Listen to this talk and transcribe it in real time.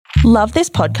Love this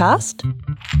podcast?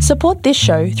 Support this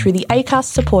show through the Acast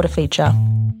supporter feature.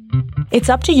 It's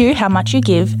up to you how much you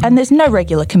give, and there's no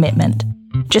regular commitment.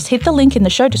 Just hit the link in the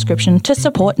show description to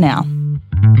support now.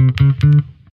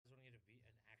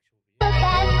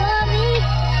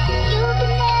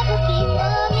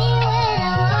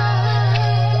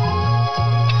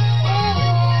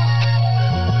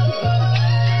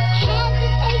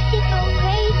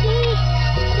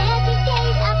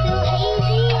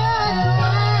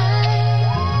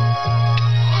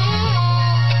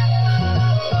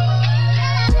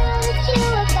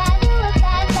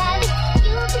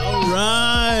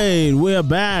 We're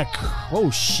back.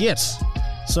 Oh shit.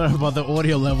 Sorry about the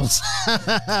audio levels. I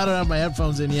don't have my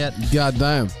headphones in yet. God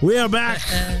damn. We are back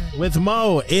with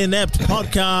Mo Inept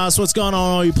Podcast. What's going on,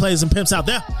 all you players and pimps out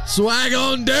there? Swag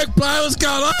on deck, play. What's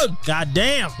going on? God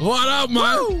damn. What up,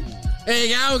 man? Hey,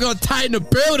 we got Tate in the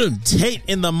building. Tate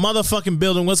in the motherfucking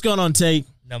building. What's going on, Tate?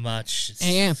 Not much. It's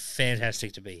Yeah.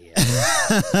 fantastic to be here.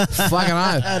 Fucking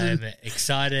hard. I'm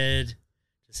excited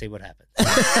to see what happens.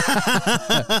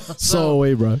 So are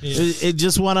we, bro. I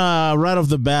just want to, right off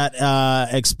the bat,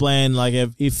 explain, like,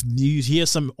 if you hear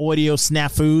some audio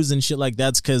snafus and shit like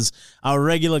that's because our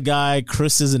regular guy,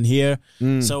 Chris, isn't here.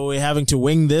 So we're having to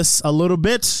wing this a little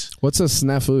bit. What's a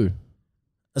snafu?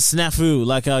 A snafu,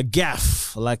 like a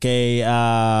gaff, like a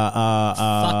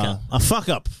fuck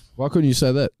up. Why couldn't you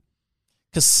say that?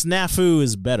 Because snafu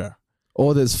is better.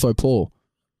 Or there's faux pas.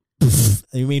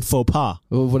 You mean faux pas?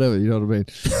 Or whatever, you know what I mean?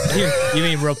 You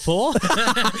mean rapport?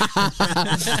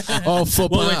 Oh, faux pas.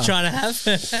 What we're trying to have?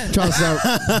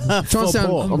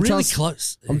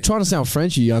 Close. I'm trying to sound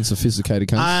Frenchy, you unsophisticated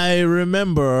cunt. I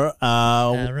remember,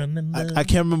 I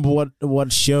can't remember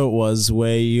what show it was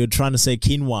where you're trying to say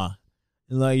quinoa.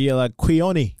 Like, you're like,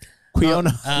 Quiona.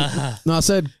 No, I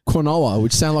said quinoa,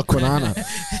 which sound like quinana.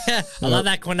 I love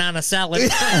that quinana salad.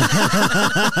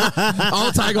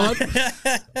 I'll take on.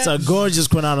 It's a gorgeous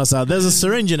quinana salad. There's a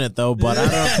syringe in it, though, but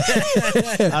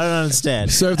I don't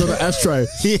understand. Served on an ashtray.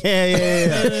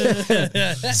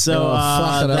 Yeah. So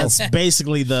fucking hell. that's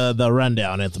basically the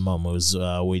rundown at the moment. Was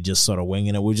we just sort of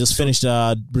winging it. We just finished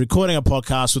recording a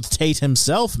podcast with Tate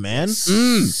himself, man.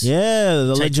 Yeah,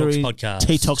 the Tate legendary Talks podcast.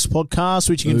 Tate Talks podcast,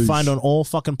 which you can find on all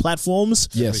fucking platforms.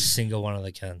 Every Yes. single one of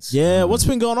the cunts. Yeah, what's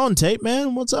been going on, Tate,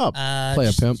 man? What's up? Play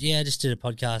a pimp. Yeah, just did a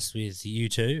podcast with you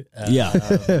two. Yeah.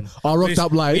 I rocked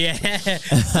up late.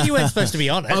 Yeah. You weren't supposed to be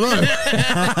on it. I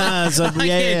know. So,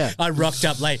 yeah. I rocked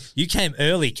up late. You came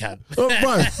early, cunt. Oh,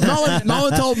 bro, no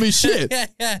one told me shit.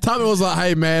 Tommy was like,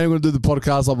 hey, man, I'm going to do the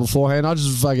podcast like beforehand. I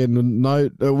just fucking know.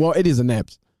 Well, it is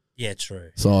inept. Yeah, true.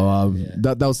 So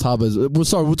that was Taba's. Well,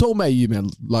 sorry, we're talking about you, man.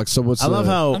 Like, so what's I love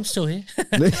how I'm still here.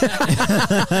 Let's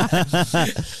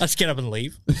get up and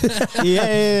leave.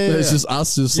 it's just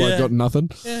us, like got nothing.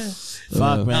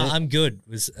 Fuck, man. I'm good.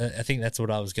 I think that's what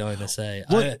I was going to say.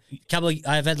 What?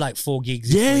 I've had like 4 gigs.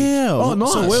 this week. Yeah. Oh,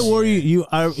 nice. So where were you?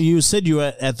 You said you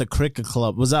were at the cricket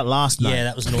club. Was that last night? Yeah,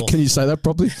 that was north. Can you say that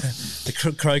properly? The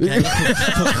croquet.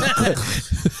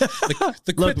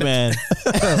 the Look, man,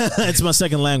 it's my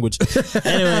second language.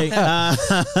 Anyway,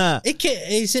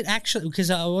 Is it actually? Because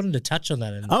I wanted to touch on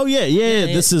that. oh yeah.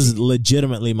 This is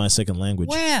legitimately my second language.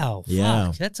 Wow. Yeah.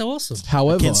 Fuck, that's awesome.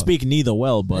 However, Can't speak neither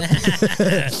well, but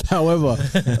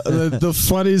the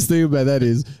funniest thing about that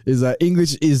is that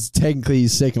English is technically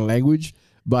his second language,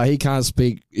 but he can't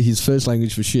speak his first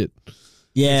language for shit.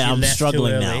 yeah, You I'm left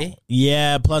struggling too now. early?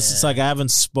 Yeah. Plus, it's like I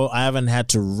haven't had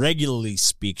to regularly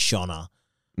speak Shona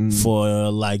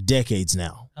for like decades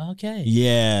now. Okay.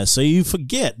 Yeah, so you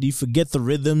forget the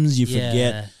rhythms. You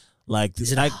forget like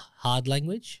Is it a hard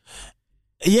language?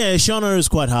 Yeah, Shona is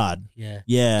quite hard. Yeah.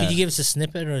 Yeah, Could you give us a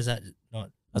snippet, or is that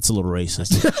not? that's a little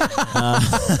racist.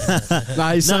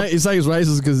 Nah, he's saying it's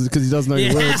racist because he doesn't know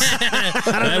your words.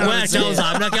 It worked. I was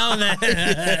like, I'm not going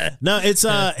there. No,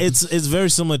 it's very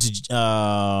similar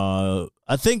to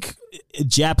I think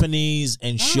Japanese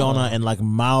and Shona and like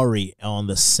Maori are on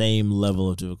the same level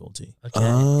of difficulty. Okay.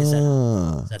 Is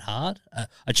that hard?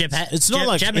 It's not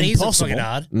like Japanese impossible. is fucking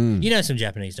hard. You know some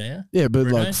Japanese, don't you? Yeah, but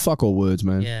Bruno? like fuck all words,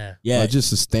 man. Yeah. Yeah, Like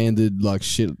just the standard like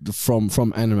shit from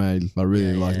anime, like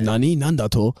really like nani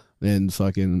nandato and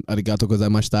fucking arigato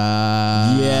gozaimashita.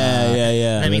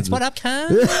 yeah. That means what up,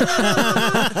 cunt?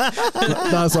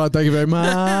 That's right. Thank you very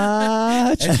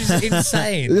much. It's just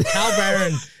insane.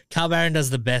 Carl Barron does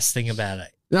the best thing about it.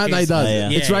 No, he does. Yeah.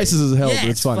 It's racist as hell, Yeah, but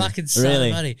it's funny. fucking so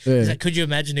Really? funny. Yeah. He's like, could you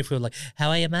imagine if we were like, how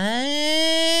are you,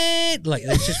 mate? Like,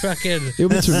 it's just fucking... It'll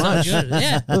be too so much. good.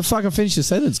 Yeah. Well, fucking finish your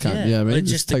sentence, cunt. Yeah, I mean, But it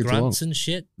just the takes too long. grunts and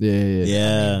shit.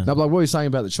 yeah. No, but like what were you saying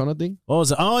about the Shona thing? What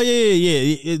was it? Oh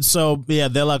yeah. So yeah,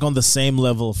 they're like on the same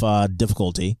level of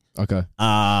difficulty. Okay.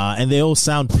 And they all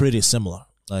sound pretty similar.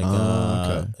 Like,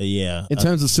 Okay. yeah. In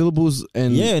terms of syllables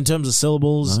and Yeah, in terms of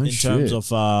syllables, Oh, in terms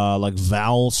shit. of like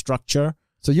vowel structure.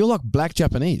 So you're like black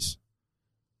Japanese.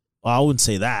 I wouldn't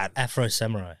say that. Afro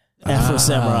samurai. Afro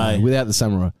samurai. Without the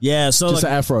samurai. Yeah, so Just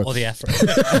like an afro. Or the afro.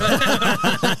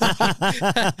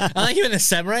 I think you're in the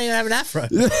samurai and have an afro.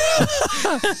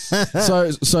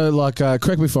 So like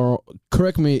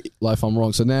correct me if I'm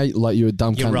wrong. So now like you're a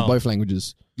dumb You're cunt in wrong. both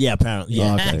languages. yeah, apparently.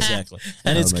 Yeah, Oh, okay. exactly.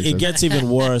 And That makes it sense. gets even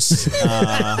worse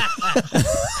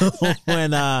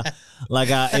when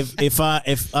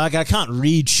if I can't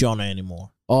read Shona anymore.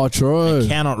 Oh, true.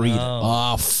 Cannot read it.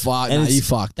 Oh fuck! And Nah, it's- you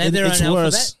fucked. They have their It's own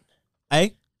worse. Eh?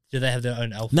 Do they have their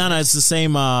own alphabet? No, it's the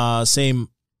same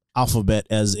alphabet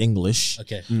as English.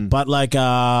 Okay. But like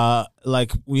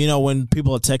when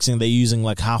people are texting, they're using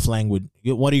like half language.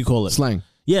 What do you call it? Slang.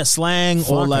 Yeah, slang or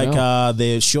Fucking like hell.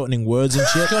 they're shortening words and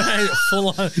shit. Full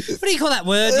on. What do you call that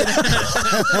word?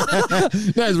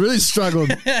 No, he's really struggling.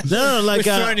 No, like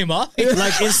We're throwing him off.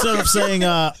 like instead of saying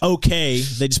okay,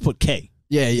 they just put K.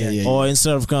 Yeah. Or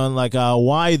instead of going like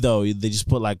Y though, they just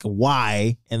put like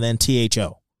Y and then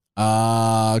THO.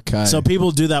 Okay. So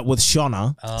people do that with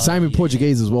Shona. Same in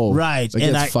Portuguese as well. Right. It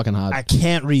and gets fucking hard. I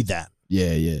can't read that.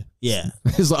 Yeah. Yeah.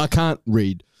 It's like I can't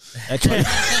read. I can't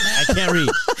read.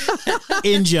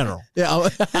 In general. Yeah,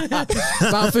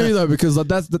 I feel you though because like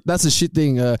that's a shit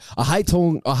thing. I hate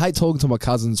talking to my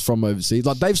cousins from overseas.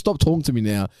 Like they've stopped talking to me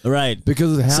now Right.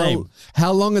 because of Same.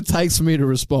 how long it takes for me to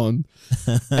respond,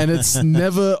 and it's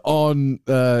never on.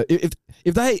 If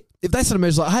they send a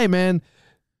message like, "Hey man,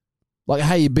 like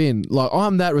how you been?" Like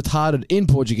I'm that retarded in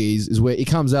Portuguese is where it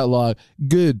comes out like,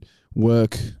 "Good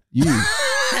work, you."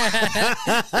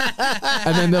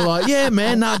 And then they're like, "Yeah,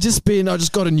 man, I just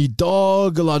got a new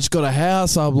dog, or I just got a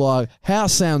house." I'm like,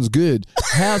 "House sounds good.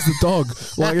 How's the dog?"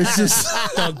 Like it's just,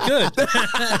 Oh, good.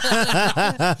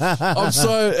 I'm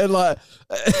so and like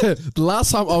the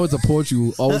last time I went to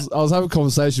Portugal, I was having a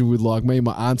conversation with like me and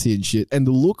my auntie and shit, and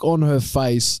the look on her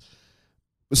face,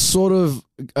 sort of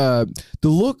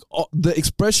the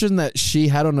expression that she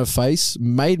had on her face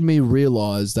made me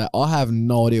realize that I have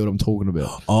no idea what I'm talking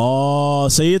about. Oh,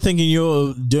 so you're thinking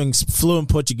you're doing fluent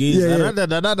Portuguese. Yeah.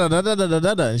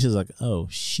 And she's like, oh,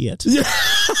 shit. Yeah,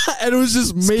 and it was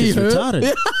just me, He's her. retarded.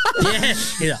 Yeah.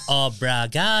 He's like,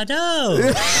 obrigado.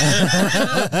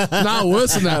 Nah,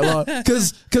 worse than that. Like,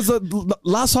 because the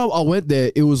last time I went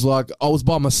there, it was like I was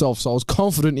by myself, so I was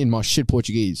confident in my shit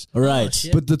Portuguese. Right.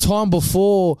 shit. But the time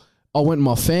before I went with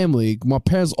my family, my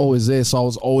parents always there, so I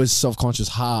was always self-conscious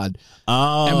hard.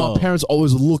 Oh. And my parents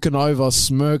always looking over,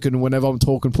 smirking whenever I'm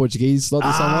talking Portuguese like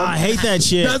to someone. I hate that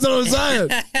shit. That's what I'm saying.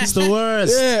 It's the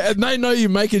worst. Yeah, and they know you're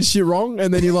making shit wrong,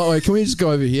 and then you're like, wait, can we just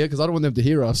go over here? Because I don't want them to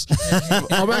hear us.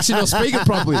 I'm actually not speaking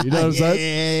properly, you know what I'm saying?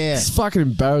 Yeah. It's fucking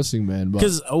embarrassing, man. But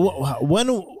Because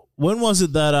when was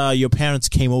it that your parents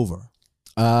came over?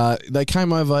 they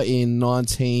came over in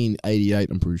 1988,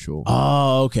 I'm pretty sure.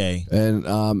 Oh, okay. And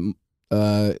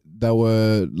they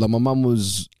were like, my mum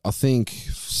was, I think,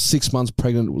 6 months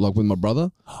pregnant, like with my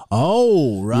brother.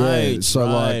 Oh, right. Yeah, so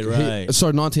right, like, right. so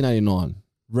 1989.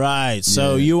 Right.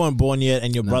 So Yeah. you weren't born yet,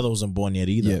 and your brother wasn't born yet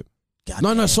either. Yeah. God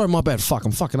No, damn. sorry, my bad. Fuck,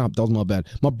 I'm fucking up. That was my bad.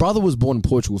 My brother was born in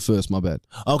Portugal first. My bad.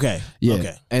 Okay. Yeah.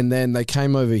 Okay. And then they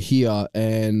came over here,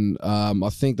 and I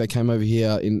think they came over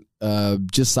here in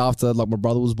just after like my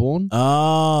brother was born.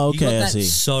 Oh, You got okay. I that see.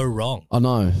 so wrong. I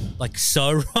know. Like,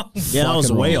 so wrong. Yeah, that was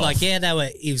fucking way wrong. off. Like, yeah,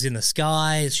 he was in the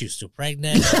sky. She was still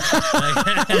pregnant.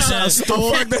 The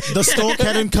stork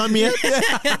hadn't come yet.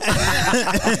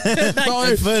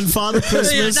 And Father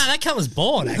Christmas. No, that cat was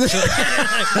born, actually.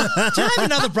 Do you have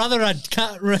another brother? I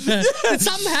can't remember. Did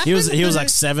something happen? He was like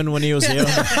 7 when he was here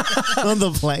on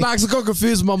the plane. No, 'cause I got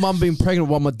confused. My mum being pregnant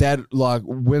while my dad, like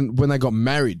when they got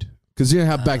married. Because you know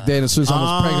how back then, as soon as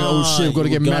someone's pregnant, oh shit, we've got to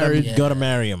get married. Got to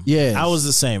marry him. Yes. I was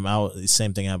the same. The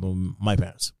same thing happened with my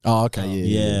parents. Oh, okay,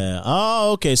 yeah. Yeah.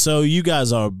 Oh, okay. So you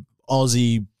guys are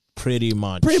Aussie pretty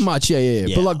much. Pretty much, yeah.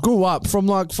 Yeah. But like, grew up from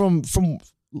like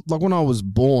when I was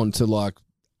born to like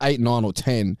 8, 9, or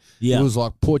 10. Yeah. It was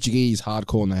like Portuguese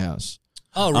hardcore in the house.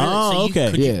 Oh, really? Oh, so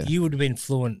okay. Yeah. You would have been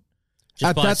fluent just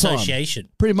At by that time. association.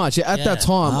 Pretty much, yeah. At Yeah. that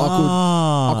time,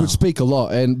 I could speak a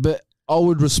lot, but I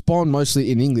would respond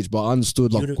mostly in English, but I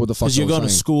understood like You'd- what the fuck Because I you're was going to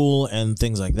saying. school and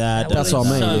things like that. That That's would what I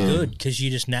have mean, been so yeah. good because you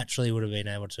just naturally would have been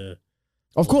able to.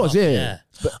 Of course, yeah. Yeah.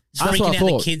 But Just that's freaking what I out the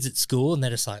thought. kids at school and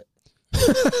they're just like,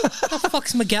 What the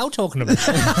fuck's Miguel talking about?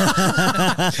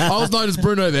 I was known as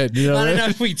Bruno then. You know I what I don't mean? know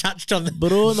if we touched on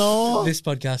Bruno. this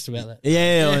podcast about that.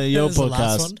 Yeah, your that was the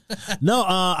last podcast. No,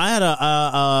 I had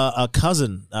a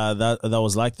cousin that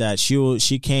was like that.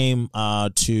 She came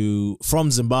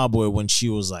from Zimbabwe when she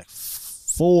was like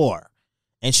 4,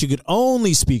 and she could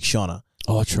only speak Shona.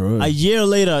 Oh, true. A year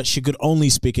later, she could only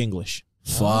speak English.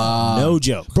 Fuck. No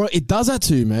joke. Bro, it does that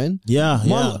too, man. Yeah,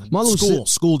 My little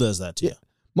school does that too. Yeah.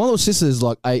 My little sister is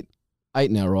like eight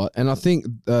now, right? And I think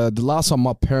the last time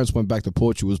my parents went back to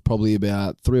Portugal was probably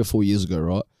about 3 or 4 years ago,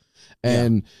 right?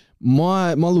 And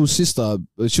my little sister,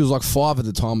 she was like 5 at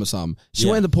the time or something. She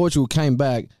went to Portugal, came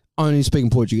back, only speaking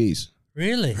Portuguese.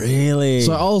 Really? Really?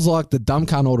 So I was like the dumb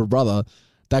cunt older brother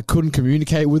that couldn't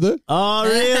communicate with her. Oh,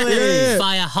 really? Yeah.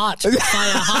 Fire hot. Fire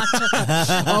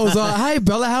hot. I was like, hey,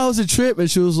 Bella, how was the trip?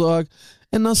 And she was like,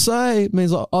 and I say,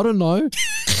 means like, I don't know.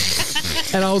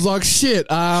 And I was like, shit,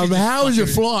 how was your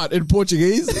flight in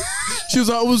Portuguese? She was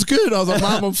like, it was good. I was like,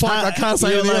 Mom, I'm fine. I can't say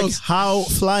You're anything like, else. how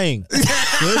flying?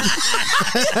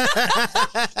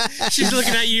 She's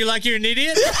looking at you like you're an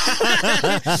idiot.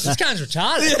 This guy's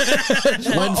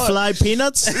retarded. When fly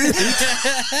peanuts?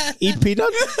 Eat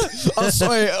peanuts? I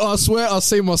swear I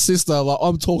see my sister, like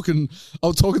I'm talking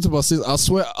to my sister. I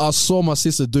swear I saw my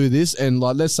sister do this, and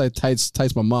like let's say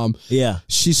Tate's my mum. Yeah.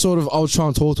 She sort of, I was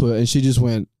trying to talk to her and she just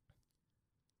went,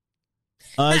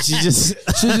 She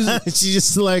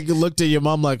just like looked at your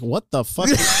mom like, what the fuck?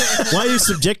 Why are you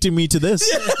subjecting me to this?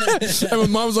 and my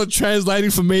mum was like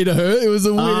translating from me to her. It was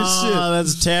the weirdest shit. Oh,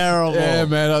 that's terrible. Yeah,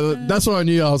 man. That's when I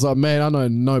knew. I was like, man, I know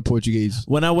no Portuguese.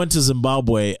 When I went to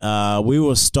Zimbabwe, we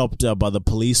were stopped by the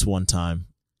police one time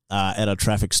at a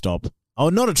traffic stop. Oh,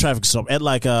 not a traffic stop, at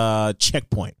like a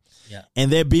checkpoint. Yeah.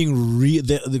 And they're being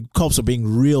the cops are being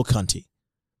real cunty.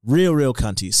 Real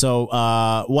cunty.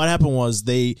 So what happened was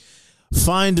they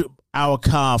find our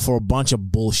car for a bunch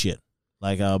of bullshit.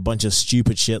 Like a bunch of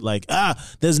stupid shit like,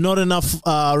 there's not enough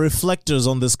reflectors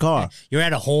on this car. You're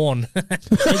at a horn.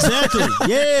 Exactly.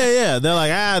 Yeah. They're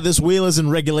like, this wheel isn't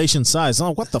regulation size.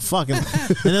 Oh, what the fuck? And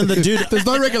then the dude... There's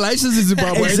no regulations in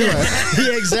Zimbabwe anyway. Yeah,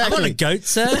 I'm exactly. on a goat,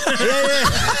 sir.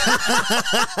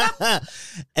 Yeah.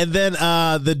 And then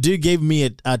the dude gave me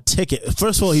a ticket.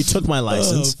 First of all, he took my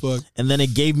license. fuck. And then he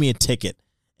gave me a ticket.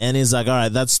 And he's like, all right,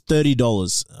 that's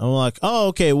 $30. I'm like, oh,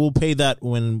 okay, we'll pay that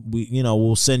when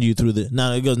we'll send you through the...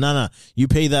 No, he goes, no, you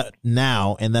pay that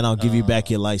now, and then I'll give you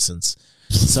back your license.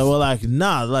 So we're like,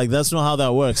 nah, like, that's not how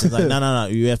that works. It's like, no,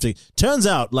 you have to... Turns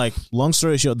out, like, long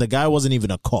story short, the guy wasn't even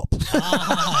a cop.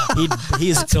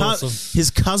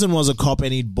 His cousin was a cop,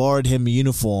 and he'd borrowed him a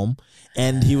uniform,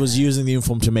 and he was using the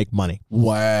uniform to make money.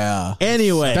 Wow.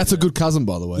 Anyway. That's a good cousin,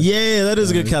 by the way. Yeah, that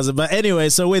is a good cousin. But anyway,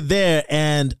 so we're there,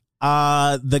 and...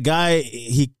 the guy,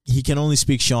 he can only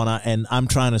speak Shona, and I'm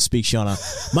trying to speak Shona.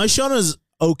 My Shona's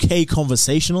okay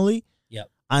conversationally.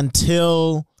 Yep.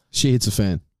 Until She hits a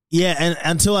fan. yeah, and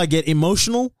until I get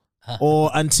emotional, or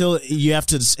until you have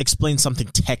to explain something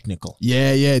technical.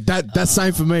 Yeah. That's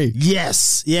same for me.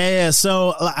 Yes, yeah.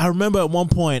 So I remember at one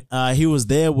point he was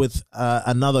there with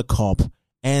another cop,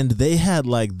 and they had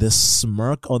like this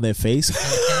smirk on their face.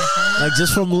 Like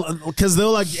just from, because they were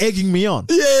like egging me on.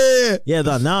 Yeah.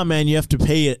 Nah, man, you have to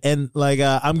pay it. And like,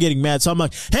 I'm getting mad. So I'm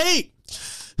like, hey,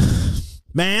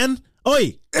 man,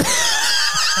 oi.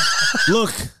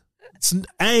 Look, it's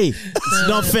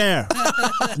not fair.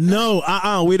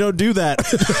 No, we don't do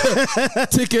that.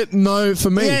 Ticket, no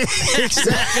for me. Yeah,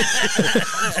 exactly.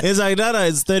 It's like, no,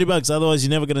 it's $30. Otherwise,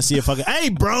 you're never going to see a fucking, hey,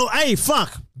 bro, hey,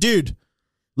 fuck, dude.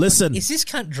 Listen. Is this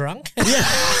cunt drunk? Yeah.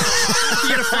 You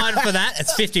get a fine for that?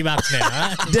 It's $50 now,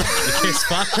 right? Piss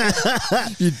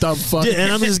fuck. You dumb fuck.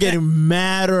 And I'm just getting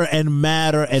madder and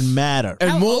madder and madder.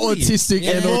 And How more old are you? autistic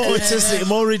Yeah. and More more autistic,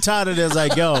 more retarded as I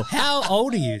go. How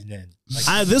old are you then?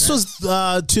 Like, This was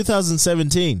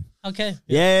 2017. okay.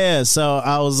 Yeah. So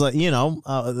I was like, it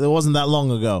wasn't that long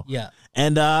ago. Yeah.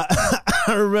 And I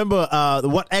remember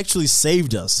what actually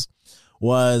saved us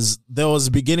was there was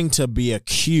beginning to be a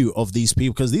queue of these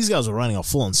people because these guys were running a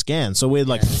full-on scan. So we had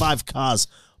like 5 cars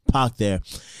parked there.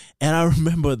 And I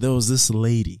remember there was this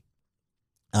lady,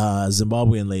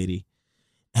 Zimbabwean lady.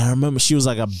 And I remember she was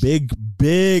like a big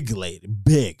lady.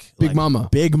 Big mama.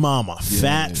 Big mama.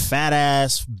 Fat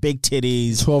ass, big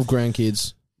titties. 12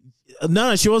 grandkids.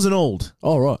 No, she wasn't old.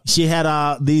 Oh, right. She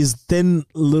had these thin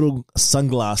little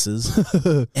sunglasses,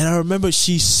 and I remember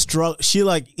she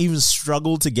like even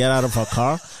struggled to get out of her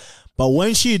car, but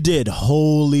when she did,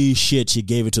 holy shit, she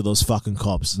gave it to those fucking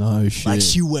cops. No shit. Like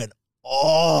she went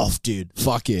off, dude.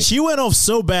 Fuck yeah. She went off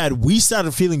so bad, we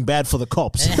started feeling bad for the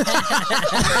cops.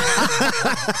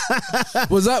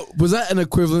 Was that an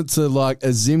equivalent to like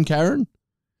a Zim Karen?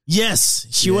 Yes,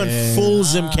 she went full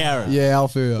Zim Karen. Yeah, I'll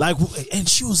feel Like, and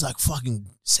she was like fucking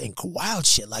saying wild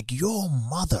shit. Like, your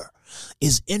mother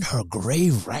is in her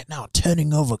grave right now,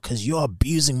 turning over because you're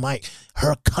abusing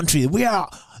her country. We are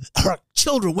her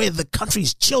children. We're the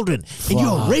country's children, and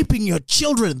you're raping your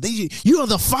children. You are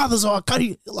the fathers of our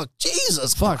country. Like,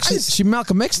 Jesus, fuck. Christ. She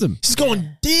Malcolm X'd them. She's going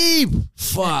deep.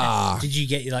 Fuck. Did you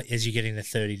get as you're getting the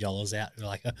 $30 out? You're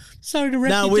like, sorry to wreck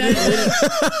No, your we day.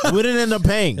 didn't end up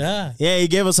paying. Ah. Yeah, he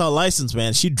gave us our license,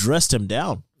 man. She dressed him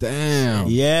down. Damn.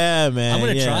 Yeah, man. I'm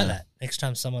gonna yeah. try that next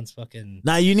time someone's fucking.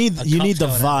 Now you need the cop's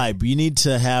going vibe. You need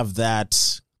to have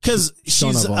that because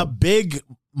she's vibe. a big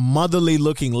motherly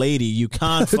looking lady. You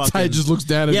can't Tay fucking just looks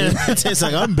down at yeah. me. It's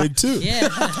like I'm big too. Yeah,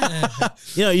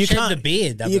 You know you shave can't the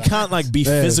beard. You can't like be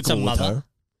Yeah. physical Some with mother. her.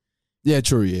 Yeah,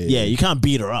 true. Yeah, you can't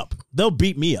beat her up. They'll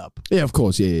beat me up, Yeah, of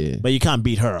course. Yeah. but you can't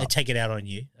beat her They up. take it out on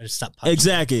you. I just start punching.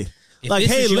 Exactly. If Like,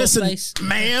 this hey, is your listen, face-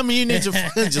 ma'am, you need to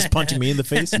just punching me in the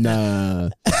face. Nah.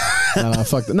 Nah,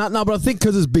 fuck that. No, but I think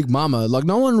because it's Big Mama, like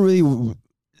no one really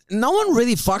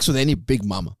fucks with any Big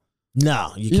Mama.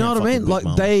 No, You know what I mean? Like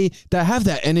they have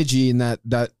that energy and that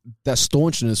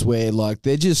staunchness where like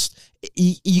they're just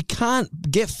you can't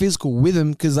get physical with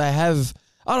them because they have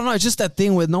I don't know, it's just that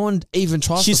thing where no one even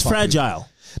tries. she's to fuck with. fragile.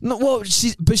 No, well,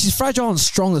 she's fragile and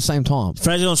strong at the same time.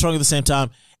 Fragile and strong at the same time,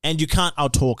 and you can't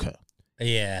out-talk her.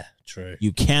 Yeah, true.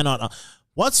 You cannot.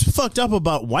 What's fucked up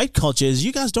about white culture is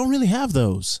you guys don't really have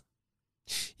those.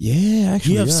 Yeah,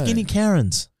 actually, You have yeah. skinny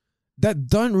Karens. that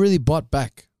don't really bite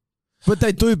back, but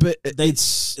they do. But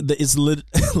It's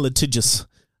litigious.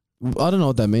 I don't know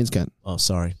what that means, Ken. Oh,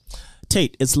 sorry.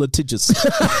 Tate, it's litigious.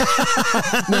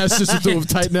 No, it's just a do with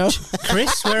Tate now.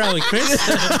 Chris, where are we, Chris?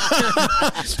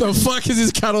 The fuck is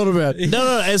this cut on about?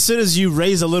 No. As soon as you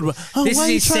raise a little bit, oh, This why is are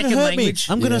you his trying to second hurt language.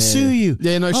 me? I'm gonna Yeah. sue you.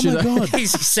 Yeah, no oh shit. my god.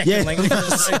 He's his second Yeah. language.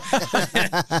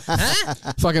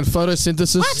 Fucking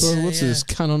photosynthesis. What? What's Yeah. this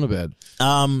cut on about?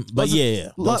 But yeah,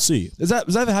 they'll sue you. Has that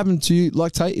ever happened to you,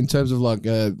 like Tate, in terms of like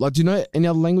do you know any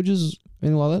other languages,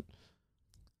 anything like that,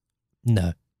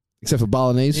 No. except for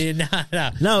Balinese? Yeah, no.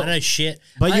 No. I know shit.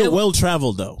 But I you're am- well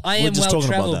traveled though. I We're am just well talking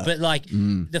about traveled, that. but like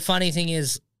Mm. the funny thing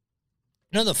is,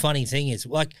 the funny thing is,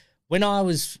 like when I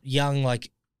was young,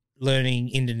 like learning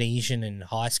Indonesian in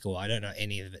high school, I don't know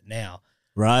any of it now.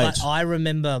 Right. But I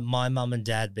remember my mum and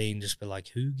dad being just be like,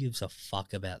 "Who gives a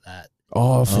fuck about that?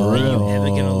 Oh, for Oh. Are you real? ever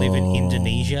going to live in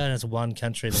Indonesia?" And it's one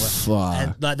country in the world. Fuck.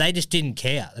 And like they just didn't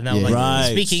care. And they were Yeah. like,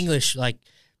 Right. "Speak English, like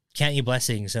count your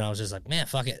blessings." And I was just like, "Man,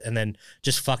 fuck it." And then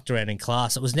just fucked around in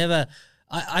class. It was never.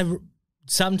 I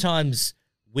sometimes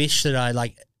wish that I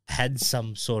like had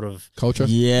some sort of Culture?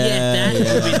 yeah. that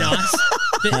would be nice.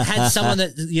 That had someone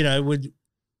that would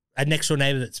a next door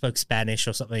neighbor that spoke Spanish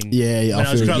or something. Yeah, yeah. When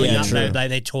I was feel you. growing Yeah, up, true.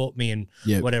 they taught me and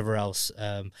Yeah. whatever else.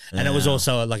 And it was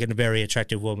also like a very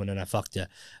attractive woman, and I fucked her.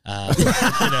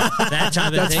 That type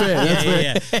of That's thing. fair, that's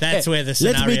Yeah. That's where the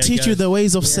scenario Let me teach you goes. the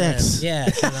ways of sex. Yeah.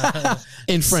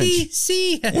 In French.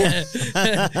 See.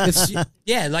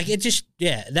 Yeah, like it just,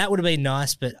 that would have been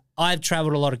nice. But I've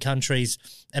traveled a lot of countries,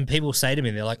 and people say to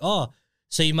me, they're like, "Oh,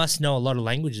 so you must know a lot of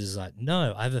languages." Like,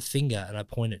 no, I have a finger and I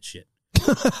point at shit.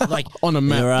 Like, On a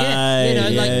map. You're right.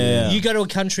 like yeah. you go to a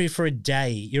country for a day,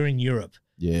 you're in Europe,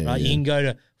 Yeah. right? Yeah. You can go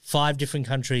to 5 different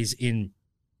countries in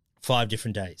 5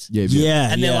 different days. Yeah.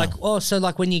 Yeah. And they're like, "Oh, so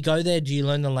like when you go there, do you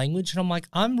learn the language?" And I'm like,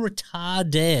 "I'm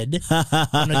retarded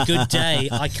on a good day.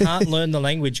 I can't learn the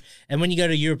language." And when you go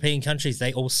to European countries,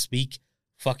 they all speak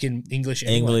fucking English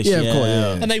anyway. English. Yeah, of course,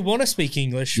 yeah. And they want to speak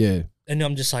English. Yeah. And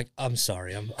I'm just like, "I'm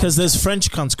sorry. Because there's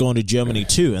French cunts going to Germany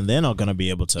too, and they're not going to be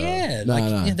able to. Yeah, No, like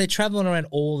no. yeah, they're traveling around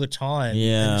all the time.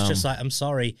 Yeah. And it's just like, I'm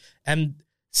sorry. And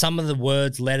some of the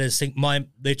words, letters, my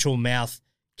literal mouth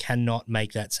cannot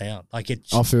make that sound. Like it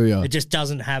I feel you. it just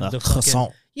doesn't have the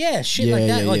croissant. fucking shit Yeah, like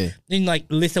that. yeah, like yeah. in like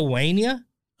Lithuania.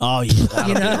 Oh yeah, that'll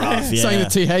You be know? rough. Yeah. Saying the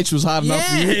TH was hard enough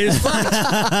for Yeah, you. it's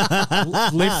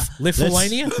fucked.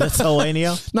 Lithuania.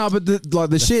 Lithuania. No, but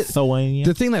the shit. Lithuania.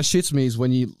 The thing that shits me is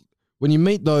when you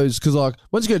meet those, because like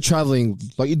once you go traveling,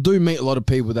 like you do meet a lot of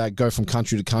people that go from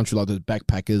country to country, like those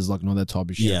backpackers, like and all that type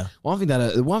of shit. Yeah. One thing that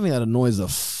annoys the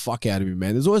fuck out of me,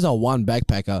 man. There's always that one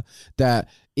backpacker that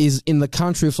is in the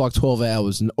country for like 12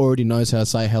 hours and already knows how to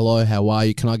say hello, how are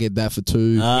you? Can I get that for 2?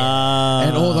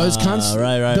 And all those cunts.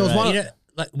 Right. There was one- You know,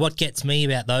 like what gets me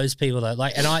about those people though,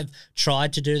 like, and I've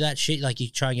tried to do that shit. Like you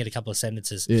try and get a couple of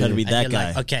sentences. Yeah. Trying to be And that you're guy.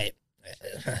 like, okay,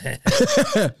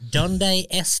 Donde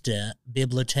esta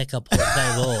biblioteca por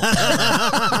favor?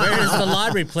 Where is the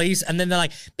library, please? And then they're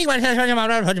like, and you're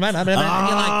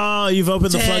like, Oh, you've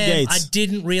opened the damn, floodgates. I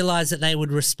didn't realize that they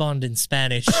would respond in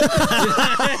Spanish.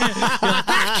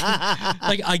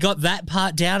 Like, I got that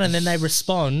part down, and then they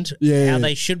respond how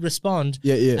they should respond.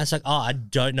 Yeah, yeah. I was like, oh, I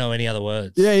don't know any other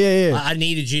words. Yeah. I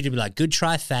needed you to be like, good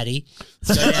try, fatty.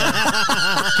 Go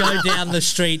down the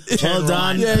street. Well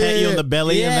done. Yeah, Pat you yeah, on the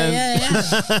belly and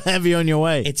then have you on your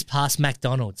way. It's past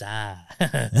McDonald's.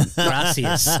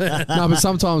 Gracias. No, but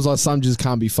sometimes like some just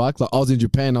can't be fucked. Like I was in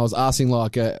Japan, I was asking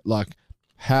like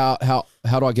how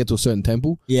do I get to a certain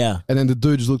temple? Yeah. And then the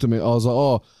dude just looked at me. I was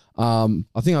like, I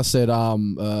think I said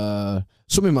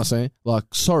sumimasen, like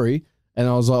sorry. And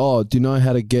I was like, oh, do you know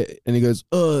how to get? And he goes,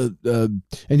 and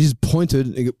he just pointed,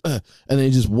 and, and then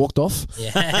he just walked off.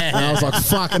 Yeah. And I was like,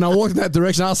 fuck. And I walked in that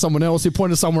direction, asked someone else. He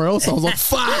pointed somewhere else. I was like,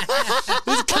 fuck.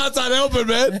 This cunt's not helping,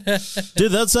 man.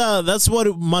 Dude, that's what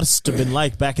it must have been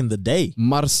like back in the day.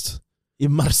 Must.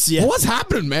 It must, yeah. What's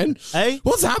happening, man? Hey?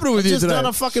 What's happening with you Just today? done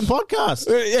a fucking podcast.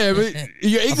 Yeah, but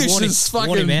your English Warn him- is warn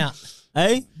him fucking. out.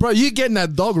 Hey? Bro, you getting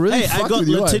that dog really Hey, I fucked got with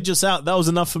you, eh? litigious out. That was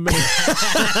enough for me.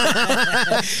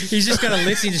 He's just got a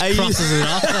list. He just I crosses it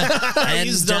off. And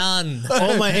used up done.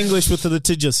 all my English with the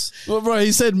litigious. Well, bro,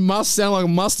 he said must sound like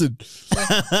mustard.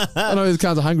 I don't know if the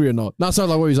cunts are hungry or not. No, sorry,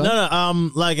 like what were you saying?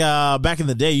 No, like back in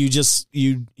the day,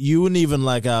 you wouldn't even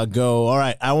like go, all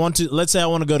right, let's say I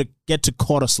want to get to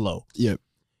Cottesloe. Yep.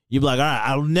 You'd be like, all right,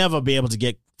 I'll never be able to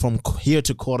get from here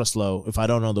to Cottesloe if I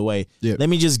don't know the way. Yep. Let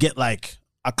me just get like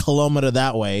a kilometer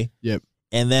that way. Yep.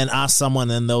 And then ask someone,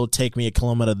 and they'll take me a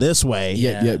kilometer this way.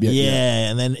 Yep. Yeah,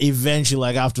 and then eventually,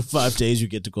 like after 5 days, you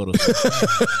get to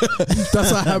Cottesloe.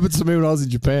 That's what happened to me when I was in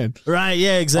Japan. Right?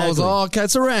 Yeah, exactly. I was like, oh, okay,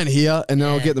 it's around here. And then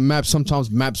I'll get the map. Sometimes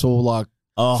maps all like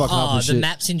fucking up Oh, and the shit.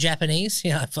 maps in Japanese?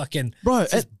 Yeah, fucking. Bro,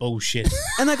 It's just bullshit.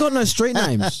 and they got no street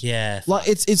names. Yeah. Like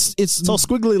it's it's all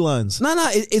squiggly lines. no,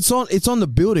 it's on the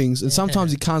buildings, and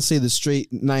sometimes you can't see the street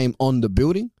name on the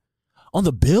building. On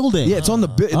the building. Yeah, it's on the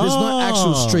there's no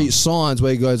actual street signs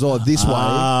where it goes, oh, this way.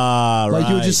 Like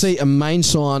you'll just see a main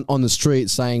sign on the street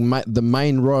saying the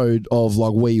main road of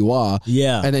like where you are.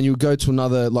 Yeah. And then you'll go to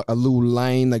another like a little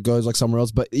lane that goes like somewhere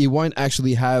else, but you won't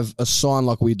actually have a sign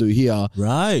like we do here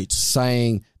Right.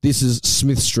 saying this is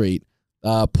Smith Street,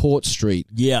 Port Street.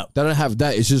 Yeah. They don't have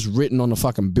that. It's just written on the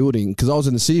fucking building because I was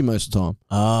in the city most of the time.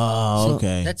 Oh, So-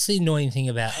 okay. That's the annoying thing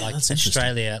about like That's interesting.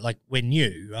 Australia. Like we're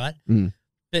new, right? Mm.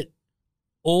 But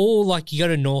all like you go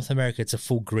to North America, it's a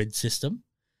full grid system.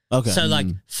 Okay. So like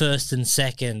first and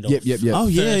second. Or Yep. Oh,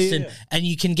 yeah, first yeah. and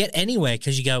you can get anywhere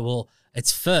because you go, well,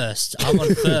 it's first. I'm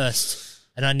on first,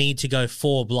 and I need to go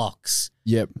 4 blocks.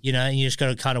 Yep. You know, and you just got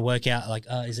to kind of work out like,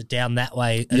 is it down that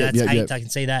way? And Yep, that's yep, 8. yep. I can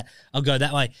see that. I'll go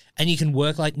that way, and you can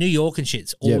work like New York and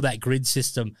shit's all Yep. that grid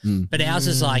system. But ours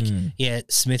is like,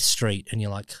 Smith Street, and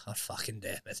you're like, oh fucking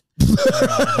damn it.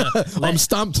 I'm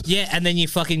stumped. Yeah, and then you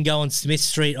fucking go on Smith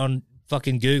Street on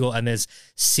fucking Google, and there's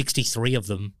 63 of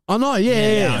them. I know,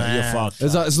 yeah. You're fucked.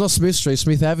 It's not Smith Street,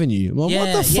 Smith Avenue. Well,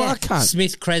 what the fuck, cunt?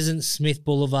 Smith Crescent, Smith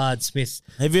Boulevard, Smith.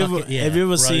 Have you ever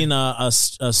road. seen a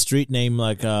street name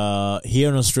like here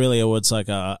in Australia where it's like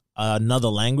another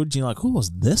language? You're like, who was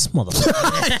this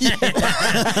motherfucker?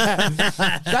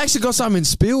 They actually got something in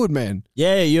Spielwood, man.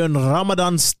 Yeah, you're in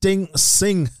Ramadan Singh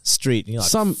Street. And you're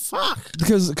like, fuck,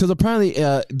 because apparently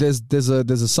there's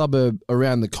a suburb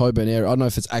around the Coburn area. I don't know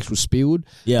if it's actual Spielwood,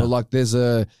 Yeah. but like there's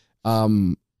a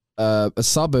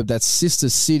suburb that's sister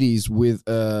cities with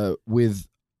a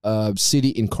city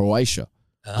in Croatia,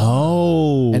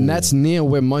 oh, and that's near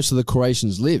where most of the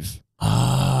Croatians live.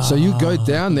 So you go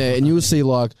down there and you'll see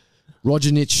like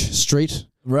Rojanic Street,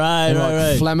 right, and right,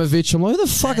 like right. Flamovic. I'm like, who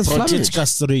the fuck is Flamovic? Kotichka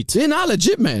Street. Yeah, nah,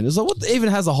 legit, man. It's like, what even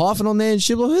has a hyphen on there and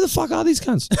shit? Like, who the fuck are these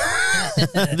cunts?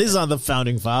 These are the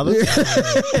founding fathers.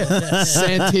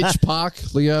 Sandtitch Park.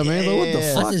 You know what I mean? Like, what the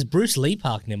Yeah. Like, fuck? there's Bruce Lee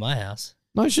Park near my house.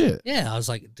 No shit. Yeah, I was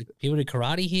like, do people do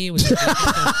karate here?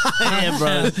 Yeah,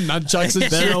 bro. Nunchucks and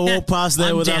They don't walk past there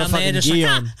I'm without a down there fucking just gi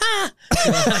like, on.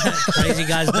 crazy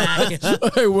guy's back.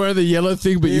 Hey, wear the yellow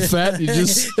thing, but you're fat. You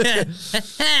just. I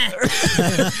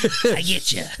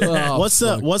get you. Oh, What's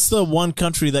fuck. the one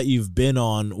country that you've been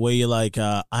on where you're like,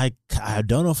 I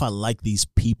don't know if I like these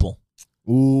people.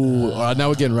 Ooh, all right, now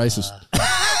we're getting racist.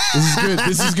 This is good.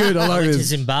 This is good. I like Went to this.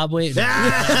 Zimbabwe. The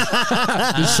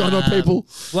Shona people.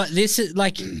 What this is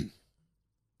like,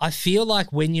 I feel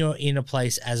like when you're in a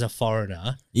place as a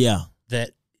foreigner, Yeah.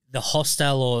 that the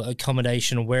hostel or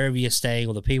accommodation or wherever you're staying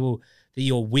or the people that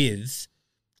you're with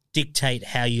dictate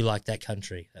how you like that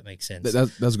country. That makes sense.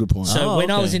 That's a good point. So Oh,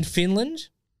 when I okay. was in Finland,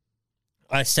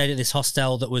 I stayed at this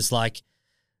hostel that was like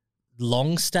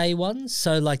long stay ones.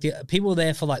 So like the people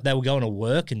there for like they were going to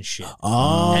work and shit.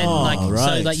 Oh, And like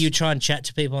right. so like you try and chat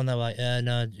to people and they're like,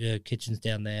 no, kitchen's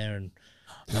down there and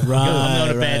right, I'm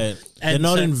going to bed. right. They're And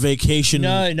not so- in vacation.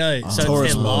 No. So it's their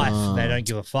tourism. life. They don't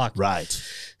give a fuck. Right.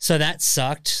 So that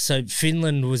sucked. So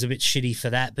Finland was a bit shitty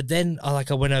for that. But then I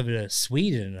went over to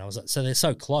Sweden and I was like, so they're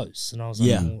so close. And I was like,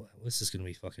 Yeah. well, this is going to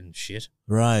be fucking shit.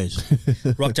 Right.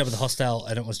 Rocked up at the hostel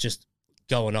and it was just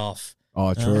going off.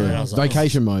 Oh, true. And I was like,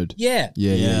 Vacation mode. Yeah.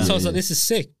 Yeah. So I was like, this is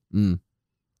sick. Mm.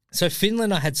 So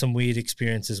Finland I had some weird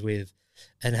experiences with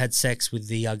and had sex with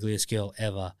the ugliest girl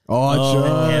ever. Oh,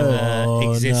 true.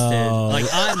 Ever existed. no. Like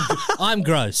I'm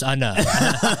gross, I know.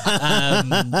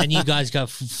 And you guys got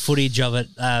footage of it.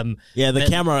 Yeah, the But-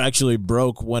 camera actually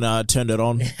broke when I turned it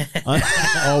on.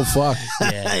 Oh, fuck.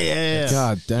 Yeah. yeah.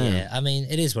 God damn. Yeah, I mean,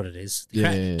 it is what it is.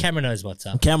 Yeah. Camera knows what's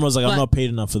up. Camera's like, I'm But- not paid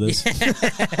enough for this.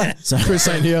 So, Chris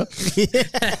ain't here.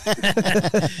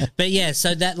 But yeah,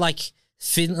 so that like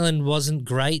Finland wasn't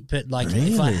great, but like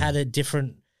if I Really? had a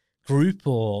different group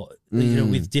or you know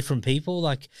with different people,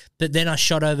 like, but then I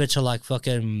shot over to like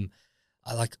fucking,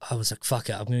 I was like, fuck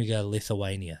it, I'm gonna go to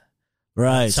Lithuania.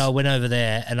 right. So I went over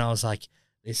there and I was like,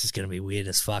 this is gonna be weird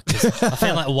as fuck. 'Cause I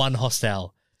found like one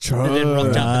hostel. And then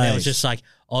rocked up and there was Right. just like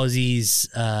Aussies,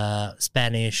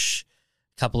 Spanish,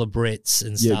 couple of Brits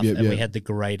and stuff, yep, and we yep. had the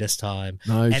greatest time.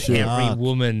 No And shit. every Fuck.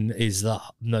 woman is the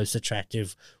most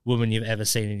attractive woman you've ever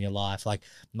seen in your life. Like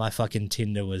my fucking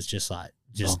Tinder was just like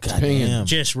Oh, goddamn.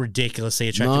 just ridiculously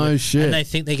attractive. No shit. And they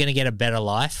think they're gonna get a better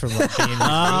life from like being with me.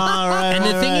 Ah, right, And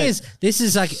the right, thing right. is, this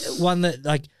is like one that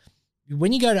like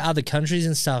when you go to other countries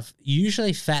and stuff,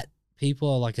 usually fat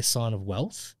people are like a sign of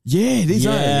wealth, Yeah, these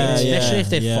Yeah, are. especially if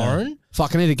they're yeah. foreign.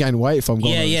 Fuck, I need to gain weight if I'm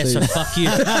going Yeah, so overseas. fuck you.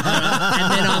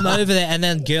 And then I'm over there, and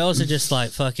then girls are just like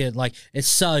fucking like it's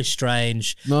so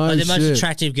strange. No Like, the most shit.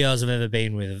 attractive girls I've ever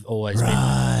been with have always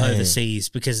Right. been overseas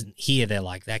because here they're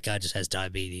like that guy just has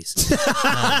diabetes. It's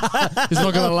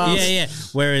not going to last. Yeah.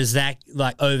 Whereas that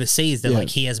like overseas, they're Yeah. like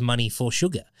he has money for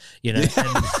sugar, you know, and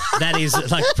that is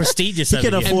like prestigious. He over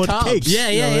can here. afford carbs. cakes.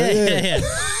 Yeah.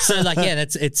 So like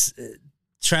it's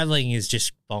traveling is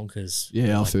just bonkers.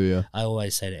 Yeah, I Like, feel you. I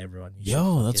always say to everyone, you should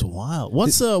Yo, that's fucking- wild.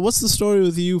 What's the story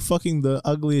with you fucking the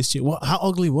ugliest chick? How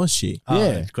ugly was she? Yeah.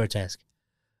 it's grotesque.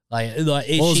 Like What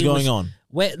was she going on?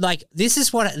 Where, like this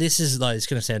is like it's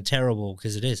going to sound terrible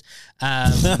because it is.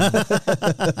 I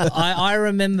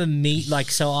remember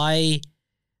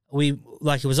we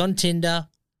it was on Tinder,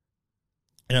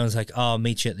 and I was like, oh, I'll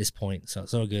meet you at this point, so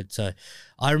it's all good. So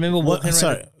I remember walking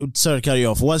around. Sorry to cut you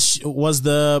off. Was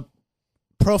the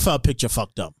profile picture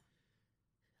fucked up?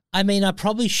 I mean, I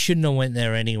probably shouldn't have went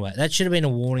there anyway. That should have been a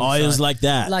warning. Oh, it was sign. like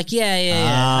that. Like yeah.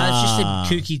 Ah.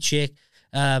 It's just a kooky chick.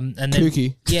 And then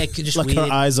Kooky? yeah, just like weird.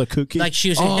 her eyes are kooky. Like she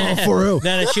was. Oh, for real?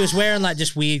 No, she was wearing like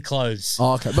just weird clothes.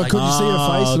 Oh, okay. But could you see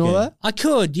her face and all okay. that? I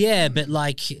could, yeah, but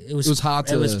like it was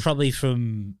hard It was to- probably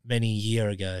from many year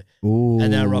ago, Ooh.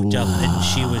 and then I rocked up, and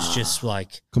she was just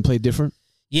like, Complete different?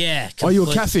 yeah. Oh, you were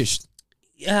complete- catfished?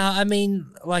 Yeah, I mean,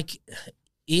 like,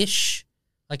 ish.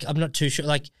 Like, I'm not too sure.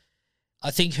 Like,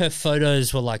 I think her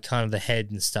photos were like kind of the head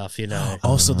and stuff, you know.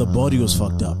 Also, the body was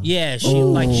fucked up. Yeah, she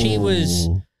was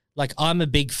like, I'm a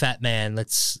big fat man.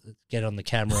 Let's get on the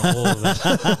camera, all of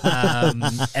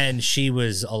it. And she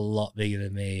was a lot bigger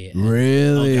than me. And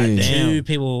Really?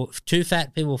 two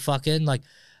fat people fucking like.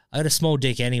 I got a small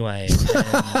dick anyway. And,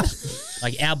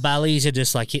 like our bellies are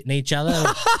just like hitting each other,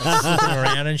 like, flipping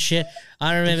around and shit.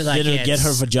 I remember like Didn't get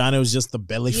her vagina. It was just the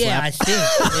belly Yeah, I flap. think.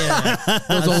 Yeah.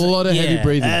 There was a lot of heavy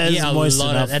breathing. That's Yeah, a moist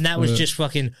lot enough. of, and that was just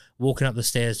fucking walking up the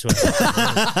stairs to it.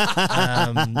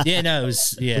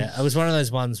 It was one of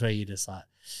those ones where you just like,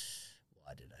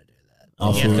 why did I do that? I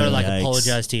You have feel got to like yikes.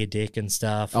 apologize to your dick and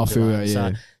stuff. I feel that,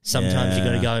 yeah. Sometimes you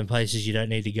got to Yeah. go in places you don't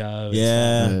need to go.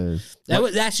 Yeah. Yeah. That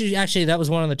was actually that was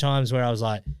one of the times where I was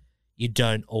like, you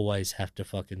don't always have to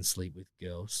fucking sleep with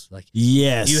girls. Like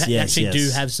Yes. you yes. actually yes. do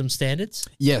have some standards.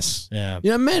 Yes. Yeah.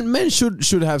 You know, men should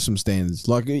have some standards.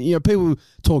 Like, you know, people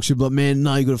talk shit like, man,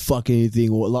 no, you got to fuck anything.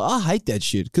 Or like, I hate that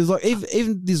shit. Because like,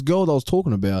 even this girl that I was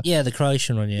talking about, Yeah, the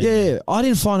Croatian one. yeah, I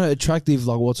didn't find her attractive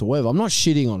like whatsoever. I'm not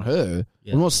shitting on her.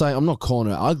 Yeah. I'm not calling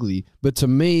her ugly. But to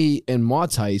me and my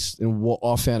taste and what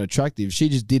I found attractive, she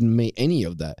just didn't meet any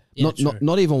of that. Yeah,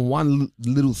 Not even one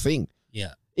little thing.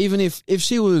 Yeah. Even if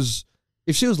she was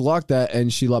like that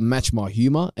and she like matched my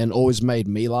humor and always made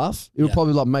me laugh, it would Yeah.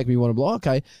 probably like make me want to be like,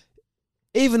 okay,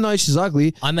 even though she's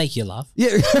ugly, I make you laugh.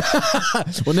 yeah.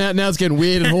 Well, now it's getting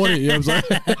weird and horny. You know what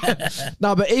I'm saying?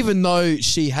 No, but even though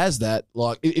she has that,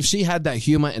 like, if she had that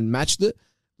humor and matched it,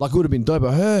 like, it would have been dope.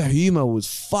 But her humor was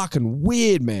fucking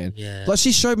weird, man. Yeah. Like,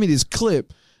 she showed me this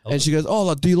clip And she goes, "Oh,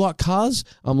 like, do you like cars?"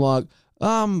 I'm like,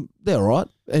 they're all right.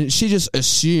 And she just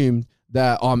assumed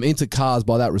that I'm into cars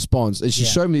by that response. And she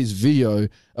showed me this video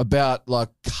about like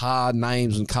car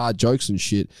names and car jokes and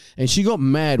shit. And she got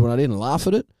mad when I didn't laugh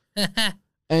at it.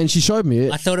 And she showed me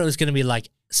it. I thought it was going to be like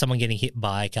someone getting hit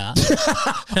by a car.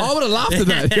 I would have laughed at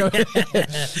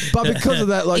that. But because of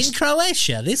that, like, in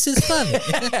Croatia, this is funny.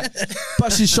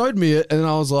 but she showed me it, and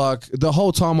I was like, the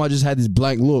whole time I just had this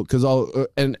blank look because I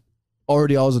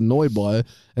was annoyed by it.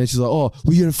 And she's like, "Oh,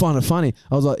 well, you didn't find it funny."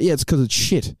 I was like, "Yeah, it's because it's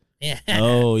shit." Yeah.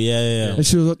 Oh, yeah. And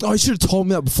she was like, "Oh, you should have told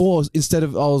me that before." Instead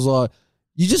of, I was like,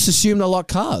 "You just assumed I like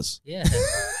cars." Yeah.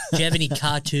 Do you have any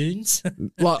cartoons?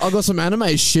 Like, I got some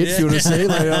anime shit if you want to see.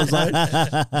 Like, I was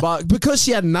like, but because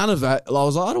she had none of that, I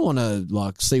was like, I don't want to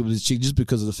like see with this chick just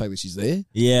because of the fact that she's there.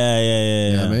 Yeah.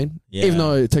 You know what I mean? Yeah. Even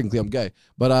though technically I'm gay,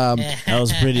 but That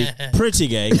was pretty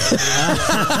gay.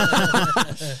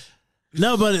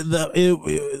 No, but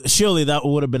surely that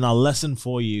would have been a lesson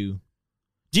for you.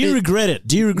 Do you regret it?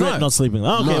 Do you regret not sleeping?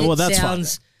 Oh, okay, well that's fine.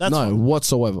 That's no fine.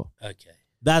 whatsoever. Okay.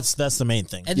 That's the main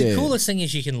thing. And the coolest thing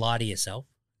is you can lie to yourself.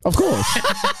 Of course.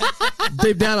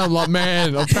 Deep down, I'm like,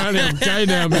 man, apparently I'm gay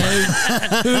now, man.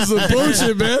 This is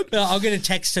bullshit, man. I'm going to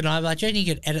text tonight. I'm like, Jane, you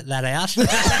can edit that out.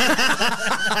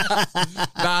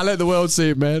 Nah, let the world see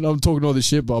it, man. I'm talking all this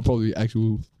shit, but I'll probably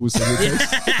actually will send you a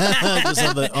text.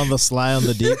 Just on the sly, on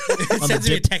the deep. On the Sends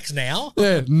me a dip. text now.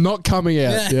 Yeah, not coming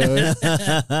out. Yeah.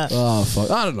 Oh, fuck.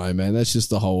 I don't know, man. That's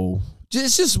just the whole...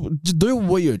 It's just do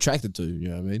what you're attracted to, you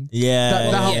know what I mean?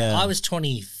 Yeah, That- yeah. I was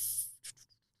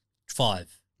 25.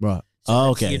 Right. So Oh,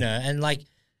 that's, okay. You know, and like,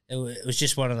 it was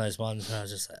just one of those ones where I was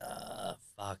just like,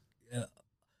 fuck.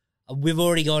 We've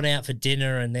already gone out for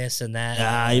dinner and this and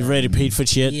that. You ready to pete for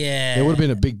shit? Yeah. It would have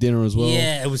been a big dinner as well.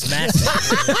 Yeah, it was massive.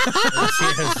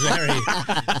 it was very,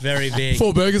 very big.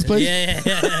 4 burgers, please. Yeah.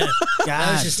 God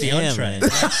That was just the damn, entree. man.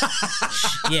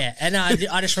 Yeah, and I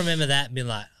just remember that and being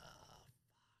like,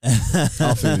 I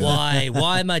feel you.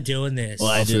 why am I doing this?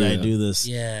 Why did I do this?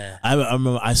 Yeah. I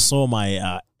remember I saw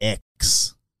my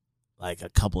ex like a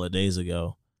couple of days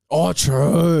ago. Oh,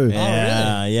 true.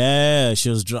 Yeah, yeah. She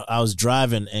was. I was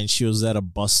driving, and she was at a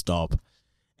bus stop,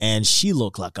 and she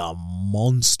looked like a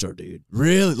monster, dude.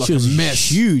 Really? Like She was a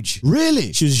mess. huge.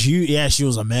 Really? She was huge. Yeah, she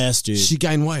was a mess, dude. She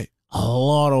gained weight. A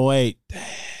lot of weight.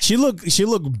 She looked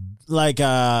like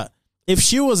if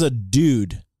she was a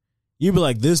dude, you'd be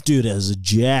like, this dude is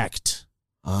jacked.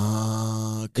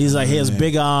 Okay. He's like, he has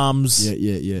big arms,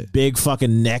 Yeah. big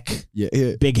fucking neck,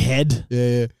 Yeah. big head,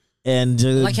 Yeah. and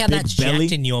Like how big that's belly.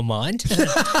 jacked in your mind. You're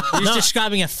just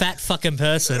describing a fat fucking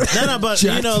person. No, but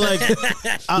Jacked. you know, like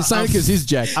He's saying because he's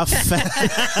jacked. a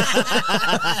fat.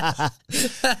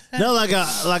 No,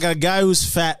 like a guy who's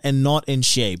fat and not in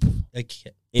shape.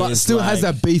 Okay. But is still has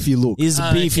like- that beefy look. He's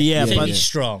beefy, yeah, So but he's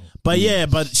strong.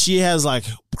 she has like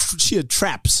she had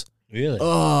traps, Really?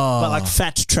 Oh. but like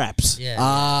fat traps.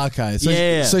 Yeah. Okay. So,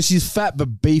 Yeah. so she's fat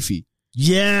but beefy.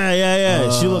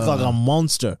 Yeah. She looked like a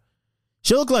monster.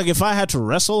 She looked like if I had to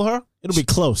wrestle her, it'll be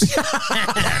close.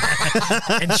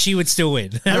 And she would still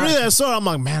win. I saw her, I'm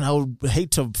like, man, I would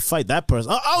hate to fight that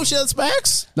person. Oh shit, that's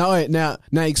Max. No, wait. Now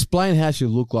explain how she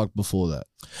looked like before that.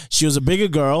 She was a bigger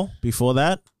girl before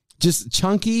that. Just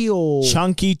chunky or...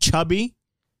 Chunky, chubby.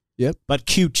 Yep. But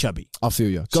cute chubby. I feel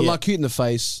you. Got Yeah. like cute in the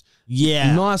face.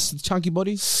 Yeah. Nice chunky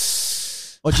body?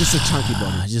 Or just a chunky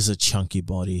body? Just a chunky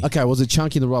body. Okay, was it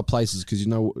chunky in the right places? Because you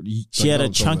know... She had know a what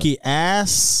I'm talking chunky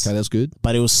ass, about. Okay, that's good.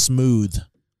 but it was smooth.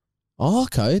 Oh,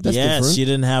 okay. That's yes, different. she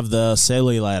didn't have the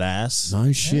cellulite ass.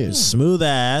 No shit. Smooth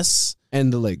ass.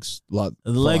 And the legs. Like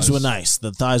The legs were thighs. nice.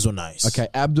 The thighs were nice. Okay,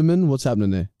 abdomen, what's happening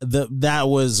there? That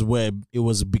was where it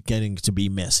was beginning to be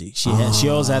messy. She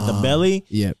always had the belly,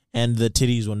 Yep. and the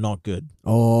titties were not good.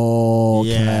 Oh, okay.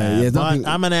 Yeah, Yeah, but nothing-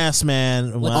 I'm an ass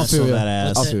man. When I I feel saw you. that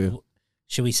ass, I'll feel you.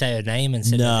 Should we say her name and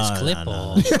send her this clip?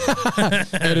 No. Or?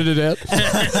 Edit it out.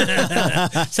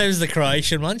 Same as the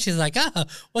Croatian one. She's like,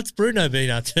 what's Bruno been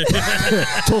up to?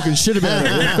 Talking shit about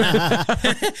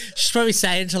it. She's probably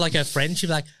saying to like her friend, she'd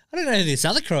be like, I don't know who this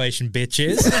other Croatian bitch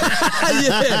is.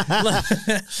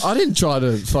 I didn't try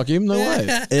to fuck him. No way.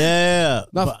 yeah.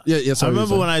 No, But yeah, I sorry, remember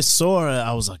sorry. when I saw her,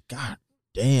 I was like, God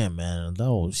damn, man,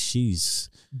 she's.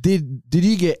 Did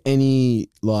you get any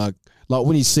like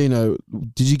when you seen her?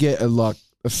 Did you get a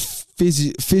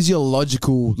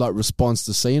physiological like response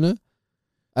to seeing her?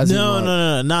 As in,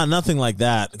 like- No, nothing like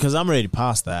that. Because I'm already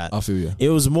past that. I feel you. It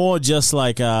was more just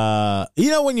like,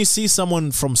 when you see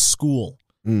someone from school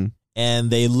Mm. and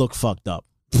they look fucked up.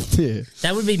 Yeah.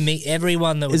 That would be me.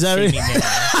 Everyone that would Is that see really- me now.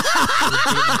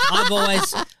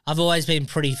 I've always been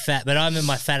pretty fat, but I'm at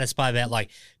my fattest by about like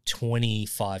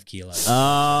 25 kilos.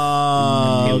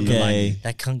 Oh, People be okay. like,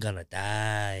 that cunt gonna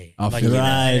die. I Like, feel-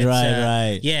 Right, and it's,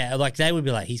 right. Yeah, like they would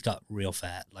be like, he's got real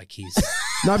fat. Like he's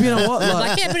No, but you know what? Like,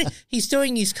 like, yeah, but he's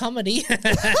doing his comedy.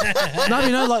 no,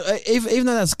 you know, like even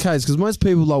though that's the case, because most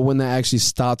people like when they actually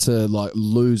start to like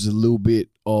lose a little bit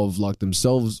of like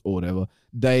themselves or whatever,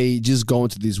 they just go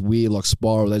into this weird like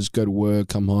spiral. They just go to work,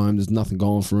 come home, there's nothing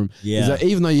going for them. Yeah.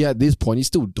 Even though you're at this point, you're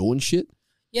still doing shit.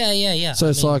 Yeah. So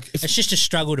it's like it's just a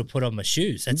struggle to put on my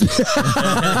shoes. That's it.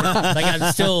 Like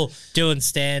I'm still doing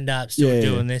stand up, still Yeah.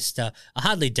 doing this stuff. I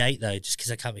hardly date though, just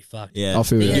because I can't be fucked. Yeah. I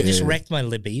feel Yeah, it. it just wrecked my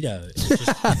libido. It's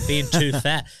just being too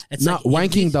fat. It's No, like,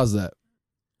 wanking does that.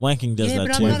 Wanking does yeah, that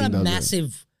but too. I'm not Wanking a does that.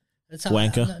 massive it's not-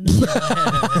 Wanker.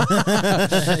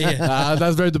 yeah.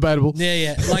 That's very debatable.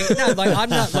 Yeah. Like no, like I'm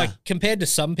not like compared to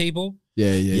some people.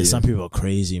 Yeah, some people are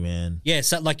crazy, man. Yeah,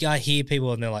 so like I hear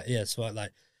people and they're like, yeah, it's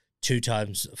like 2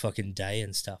 times a fucking day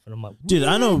and stuff, and I'm like, Dude,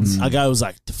 I know a guy who's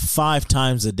like 5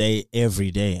 times a day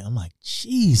every day. I'm like,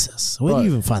 Jesus, where do Right. you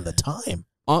even find the time?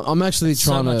 I'm actually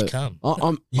so trying much to. cum.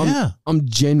 I'm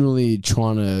genuinely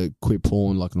trying to quit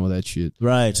porn, like and all that shit.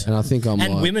 Right. And I think I'm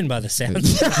And like, women by the sound.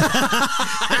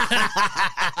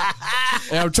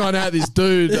 yeah, I'm trying out this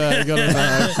dude. Got a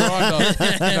grinder.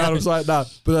 No, I'm like, no,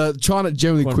 but trying to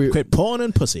generally quit. Quit porn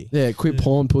and pussy. Yeah, quit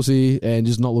porn, pussy, and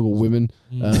just not look at women.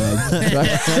 No,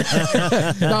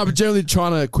 but generally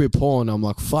trying to quit porn, I'm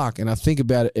like, fuck. And I think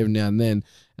about it every now and then,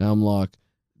 and I'm like,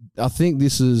 I think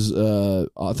this is,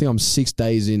 I think I'm 6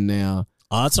 days in now.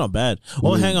 Oh, that's not bad.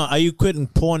 Oh, hang on. Are you quitting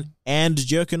porn and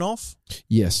jerking off?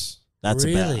 Yes. That's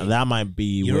Really? bad. That might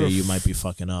be You're where a you f- might be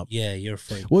fucking up. Yeah, you're a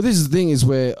freak. Well, this is the thing is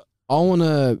where I want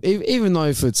to, even though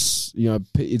if it's, you know,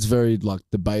 it's very like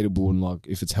debatable and like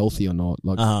if it's healthy or not,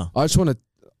 like I just want to,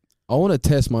 I want to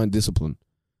test my own discipline.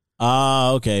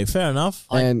 Ah, okay. Fair enough.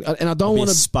 And I don't Be want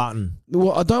to, Spartan.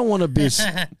 well, I don't want to be,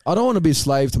 I don't want to be a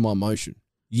slave to my emotion.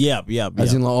 Yep.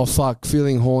 As in like, oh fuck,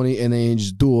 feeling horny and then you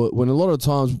just do it. When a lot of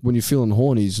times when you're feeling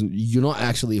horny, you're not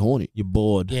actually horny. You're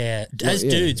bored. Yeah, as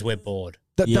yeah. dudes, we're bored.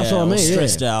 That's what I or mean.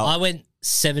 stressed Yeah. out. I went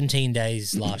 17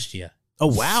 days last year. Oh,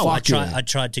 wow. Fuck yeah. I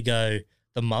tried to go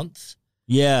the month.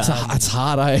 Yeah. It's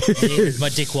hard, eh? My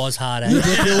dick was hard. Eh?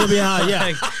 It will be hard, yeah.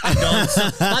 Like,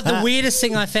 nonstop. But the weirdest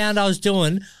thing I found I was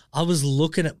doing, I was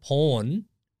looking at porn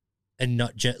and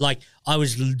not like I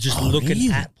was just looking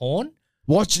really? at porn.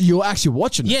 You're actually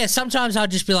watching it. Yeah, sometimes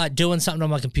I'd just be like doing something on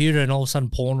my computer and all of a sudden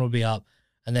porn would be up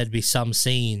and there'd be some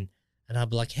scene and I'd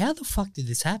be like, how the fuck did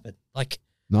this happen? Like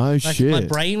No Like shit. my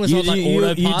brain was You on like do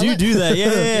autopilot. do that.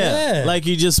 Yeah. Yeah. Like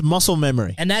you just muscle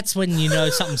memory. And that's when you know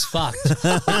something's fucked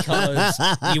because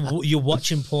you're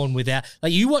watching porn without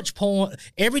like you watch porn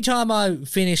every time I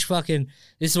finish fucking.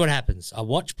 This is what happens. I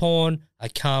watch porn, I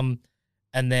come,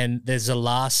 and then there's a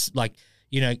last like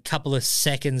couple of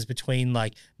seconds between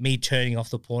like me turning off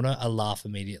the porno. I laugh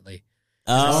immediately.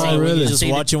 Oh, See- really? I Just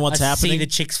see watching what's I see happening? the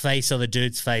chick's face or the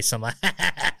dude's face. I'm like,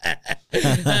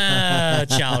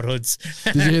 childhoods.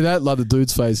 Did you hear that? Like the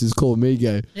dude's face is calling me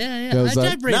gay. Yeah. Yeah, was I that-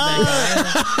 don't bring it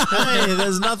back. Hey,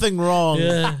 there's nothing wrong.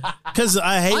 Yeah. Because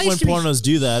I hate when used to be- pornos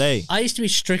do that, eh? I used to be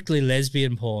strictly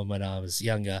lesbian porn when I was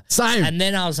younger. Same. And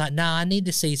then I was like, nah, I need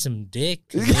to see some dick.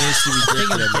 There needs to be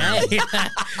dick in it,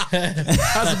 man.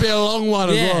 Has to be a long one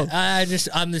as Yeah, well.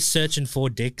 I'm just searching for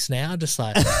dicks now. Just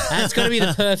like that's got to be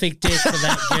the perfect dick for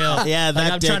that girl. Yeah, like,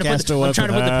 that I'm dick trying to has put, to I'm work trying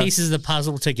to with put the her. pieces of the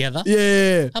puzzle together.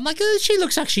 Yeah. I'm like, oh, she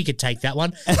looks like she could take that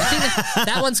one. I think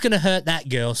that one's gonna hurt that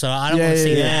girl, so I don't want to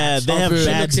see Yeah, that. they have She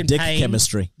bad looks in dick pain.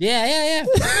 chemistry. Yeah.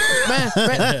 Man,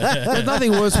 there's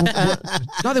nothing worse.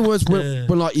 Nothing worse when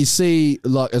like you see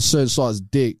like a certain size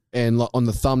dick and like on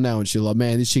the thumbnail and shit, like,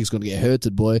 man, this chick's gonna get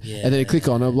hurted, boy. Yeah. And then you click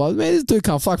on it, like, man, this dude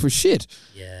can't fuck for shit.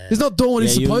 Yeah. He's not doing what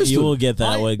he's Yeah, supposed you to. will get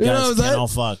that where you know guys what I'm cannot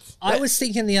fuck. I was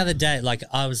thinking the other day, like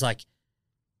I was like,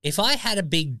 if I had a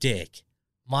big dick,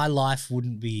 my life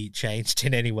wouldn't be changed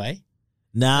in any way.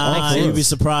 Nah, Oh, you'd be course.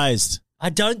 surprised. I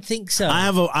don't think so. I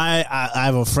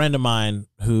have a friend of mine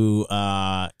who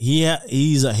he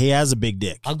has a big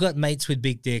dick. I've got mates with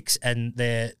big dicks and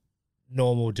they're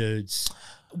normal dudes.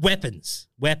 Weapons.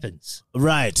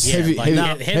 Right. Yeah, Heavy- like,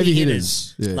 heavy- heavy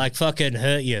hitters. Yeah. Like fucking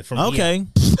hurt you from Okay. here,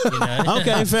 you know?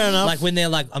 Okay, fair enough. Like when they're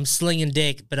like, I'm slinging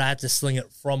dick, but I have to sling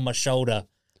it from my shoulder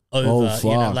over, Oh, you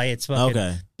know, fuck. like it's fucking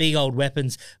Okay. big old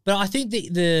weapons. But I think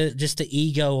the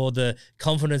ego or the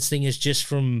confidence thing is just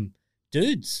from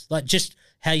dudes. Like just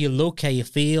how you look, how you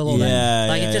feel, all that. Yeah,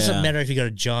 Like, yeah, it doesn't yeah. matter if you got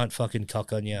a giant fucking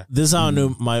cock on you. This is how I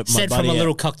knew my Said buddy. from a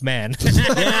little cocked man.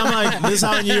 Yeah, I'm like, this is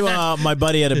how I knew my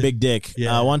buddy had a big dick.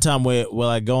 Yeah. One time we're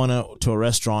like going to a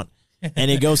restaurant, and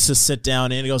he goes to sit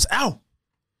down, and he goes, "Ow!" I'm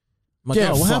like, Yeah,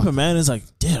 "Oh, what fuck. happened, man?" He's like,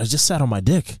 "Dude, I just sat on my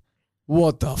dick."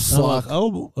 What the I'm like, fuck?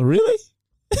 "Oh, really?"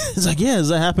 He's like, "Yeah, has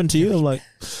that happened to you?" I'm like,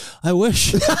 "I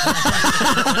wish." You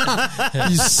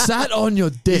sat on your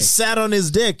He dick. sat on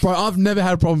his dick. Bro, I've never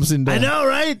had a problem sitting down. I know,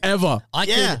 right? Ever. I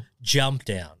Yeah. could jump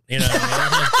down. You know what I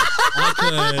mean? I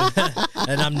could,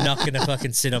 and I'm not going to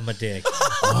fucking sit on my dick.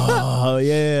 Oh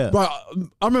yeah. Bro,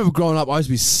 I remember growing up, I used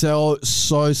to be so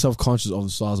self-conscious of the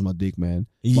size of my dick, man.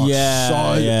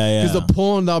 Yeah, yeah. Because the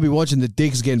porn they'll be watching, the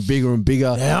dick's getting bigger and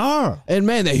bigger. They are. And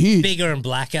man, they're huge. Bigger and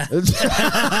blacker.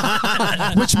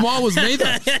 Which mine was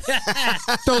neither.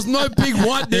 There was no big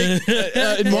white dick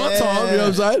in my time, you know what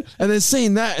I'm saying? And then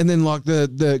seeing that, and then like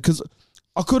because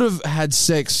I could have had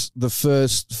sex the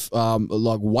first,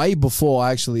 like way before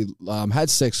I actually had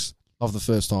sex of the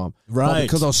first time. Right.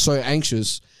 Because I was so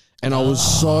anxious and I was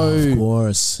Of so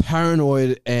course.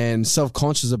 paranoid and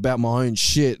self-conscious about my own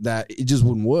shit that it just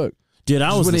wouldn't work. Dude, It I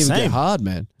just was the wouldn't even same. get hard,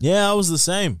 man. Yeah, I was the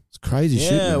same. It's crazy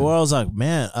shit, Yeah, man. where I was like,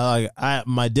 man,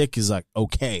 my dick is like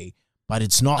okay, but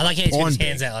it's not. I like how he's got porn his dick.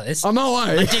 hands out like this. I know,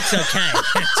 My eh? dick's okay.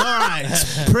 It's all right.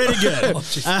 It's pretty good.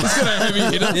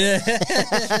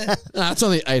 Nah, it's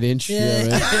only 8 inch. Yeah, man.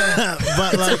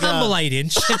 But It's like, a humble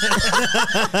 8-inch,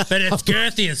 but it's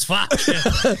girthy as fuck. It's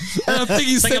And I think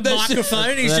he like a said that shit.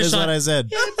 microphone. He's that just is like, what I said.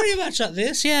 yeah, pretty much like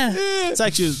this. Yeah. It's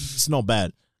actually it's not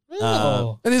bad.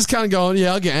 Oh. And this kind of going,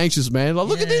 yeah, I get anxious, man. Like,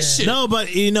 look at this shit. No,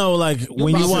 but you know, like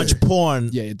when you must watch do. porn,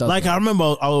 Yeah, it does like that. I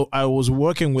remember I was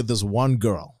working with this one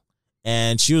girl,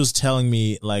 and she was telling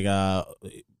me like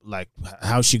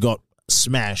how she got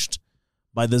smashed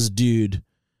by this dude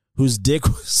whose dick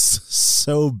was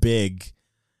so big.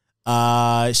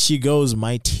 She goes,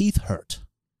 my teeth hurt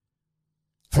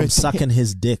from Her sucking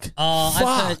his dick. Oh,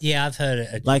 Fuck. I've heard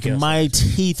it. Like my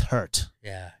teeth hurt.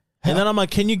 Yeah. And then I'm like,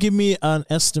 can you give me an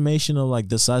estimation of like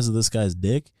the size of this guy's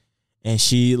dick? And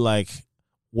she like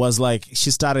was like, she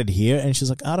started here and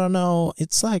she's like, I don't know.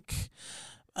 It's like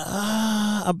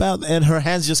about, and her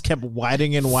hands just kept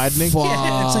widening and widening. Fuck.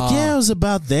 It's like, yeah, it was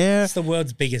about there. It's the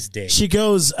world's biggest dick. She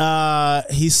goes,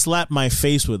 he slapped my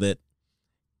face with it.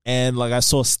 And like I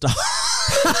saw stuff.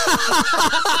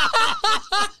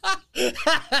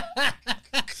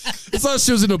 It's like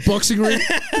she was in a boxing ring.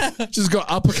 Just got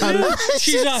uppercutted.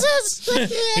 She's like,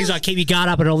 he's like, keep your guard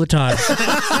up at all the time.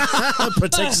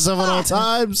 Protect yourself at all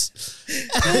times.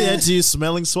 He had to use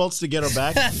smelling salts to get her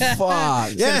back.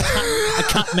 Fuck. Yeah. A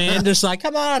cut man just like,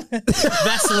 come on.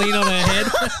 Vaseline on her head.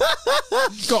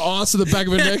 Got ice in the back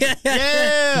of her neck.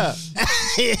 Yeah.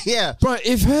 Yeah. Bro,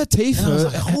 if her teeth And I was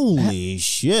hurt, like, holy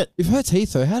shit. if her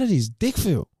teeth hurt, how did his dick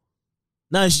feel?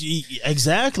 No,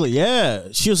 exactly. Yeah.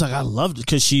 She was like, I loved it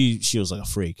because she was like a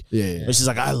freak. Yeah. But she's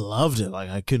like, I loved it. Like,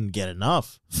 I couldn't get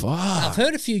enough. I've Fuck.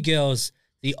 heard a few girls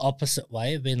the opposite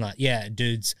way have been like, yeah,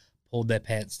 dudes pulled their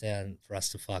pants down for us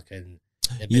to fuck, and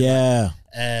they've been Yeah.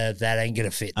 like, that ain't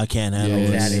gonna fit. I can't handle Yeah,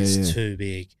 this. That is yeah. too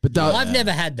big. But that- I've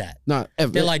never had that. No,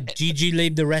 ever. They're like, did you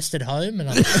leave the rest at home? And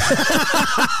I'm like,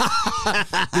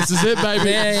 this is it, baby.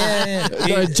 yeah.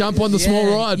 Go jump on the small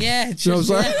ride. Yeah, You know what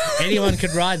I'm saying? anyone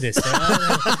could ride this. You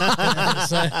know?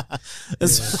 So,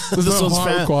 This There's no one's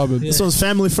height requirement. This one's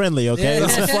family friendly, okay? Yeah.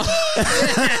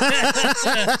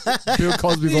 Bill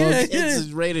Cosby vibes. It's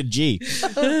rated G.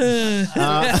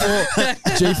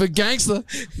 G for gangster.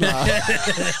 Nah.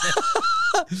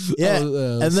 Yeah.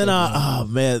 Oh, And then, so oh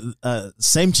man,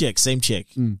 same chick.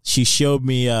 She showed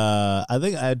me, I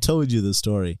think I told you the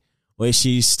story, where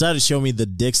she started showing me the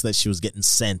dicks that she was getting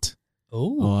sent.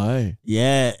 ooh. Oh, hey.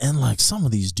 Yeah. And like some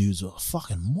of these dudes were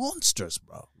fucking monsters,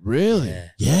 bro. Really?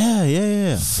 Yeah.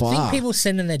 Yeah. I think Fuck. people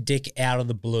sending their dick out of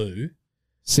the blue.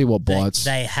 See what They, bites.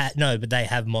 they have but they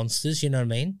have monsters. You know what I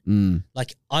mean? Mm.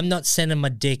 Like I'm not sending my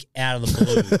dick out of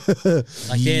the blue.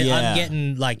 Like Yeah. I'm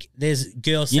getting like there's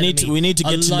girls. We sending need to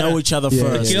me a get to lot know of- each other Yeah,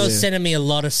 first. Girls yeah. sending me a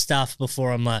lot of stuff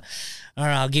before I'm like, all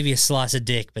right, I'll give you a slice of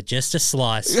dick, but just a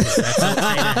slice. 'cause That's all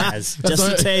Taylor has. Just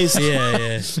a taste. Yeah,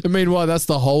 yeah. I mean, why? That's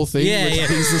the whole thing. Yeah, with yeah.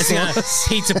 pizza It's sauce. got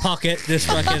pizza pocket, just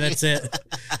fucking, that's it.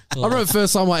 I remember the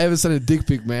first time I ever sent a dick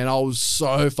pic, man. I was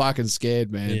so fucking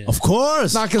scared, man. Yeah. Of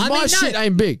course. Nah, because I my mean, no. shit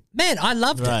ain't big. Man, I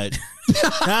loved it. Right.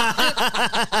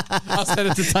 I sent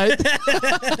it to Tate.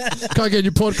 Can't get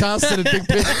your podcast. Send a dick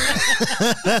pic.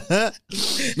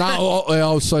 No,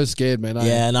 I was so scared, man.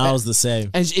 Yeah, and I was the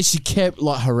same. And she kept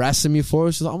like harassing me for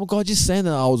it. She's like, "Oh my god, just saying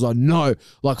that." I was like, "No,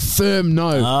 like firm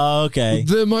no." Oh, okay.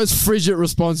 The most frigid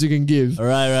response you can give.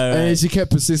 Right. And she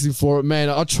kept persisting for it. Man,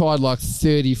 I tried like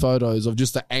 30 photos of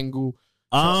just the angle.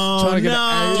 Oh, trying to get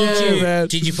no. man.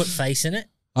 Did you put face in it?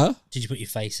 Huh? Did you put your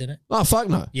face in it? Oh, fuck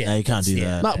no. Yeah, you can't do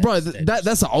that. No, bro,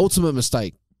 that's the ultimate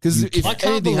mistake. Because if I can't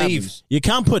anything believe happens, You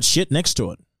can't put shit next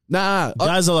to it. nah,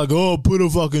 Guys are like, oh, put a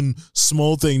fucking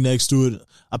small thing next to it.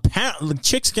 Apparently,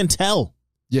 chicks can tell.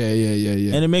 yeah.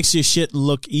 And it makes your shit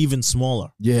look even smaller.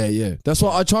 Yeah. That's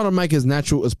why I try to make it as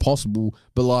natural as possible.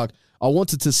 But like, I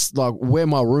wanted to like where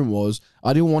my room was.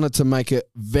 I didn't want it to make it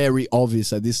very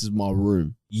obvious that this is my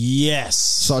room. Yes.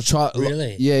 So I tried.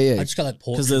 Really? Yeah. I just got like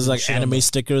Because there's like anime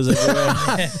stickers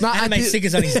everywhere. anime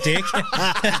stickers on his dick.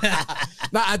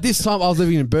 No, at this time I was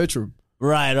living in Bertram.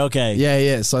 Right, okay.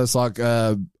 Yeah. So it's like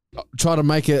try to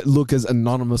make it look as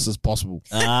anonymous as possible.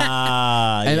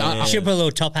 Ah, And yeah. Should put a little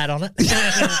top hat on it.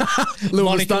 Little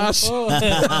Monocle. moustache,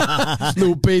 Oh.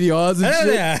 little beady eyes and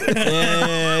shit.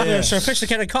 Yeah. So fish the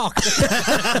can of cock.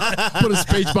 Put a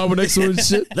speech bubble next to it and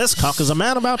shit. This cock is a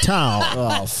man about town.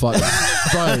 Oh fuck,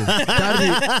 bro,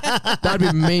 that'd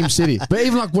be meme city. But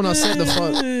even like when I sent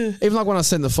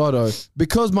the photo,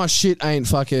 because my shit ain't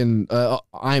fucking, I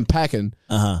ain't packing.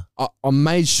 I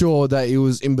made sure that it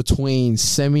was in between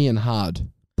semi and hard.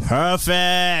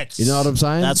 Perfect. You know what I'm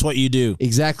saying? That's what you do.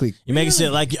 Exactly. You make it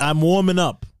sound like I'm warming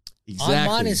up. Exactly.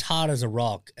 Mine is hard as a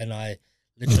rock, and I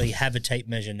literally have a tape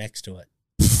measure next to it.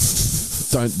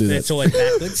 Don't do that. It's always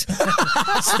backwards.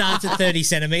 Starts at 30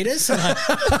 centimeters. Like,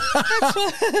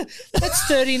 that's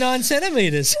 39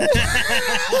 centimeters.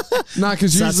 Nah,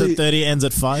 because Starts usually, at 30, ends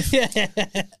at 5.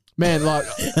 man, like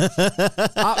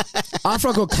after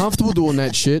I got comfortable doing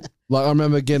that shit, like I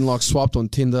remember getting like swiped on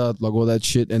Tinder, like all that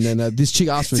shit, and then this chick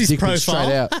asked for a It's his dick pic straight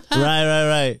profile. out.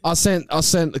 Right. I sent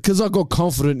because I got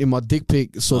confident in my dick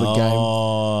pic sort of game,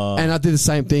 Oh. and I did the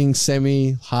same thing,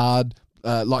 semi hard.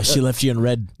 Like She left you in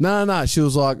red. no. She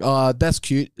was like, "That's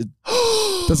cute.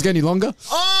 Does it get any longer?"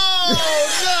 Oh,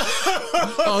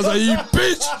 I was like, "You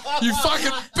bitch! You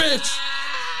fucking bitch!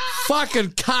 Fucking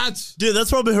cunt!" Dude, that's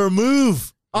probably her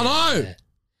move. I know,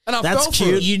 and I That's fell cute.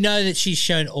 for it. You know that she's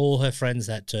shown all her friends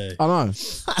that too. I know,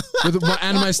 with my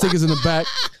anime stickers in the back.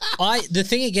 The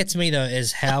thing that gets me though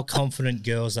is how confident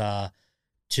girls are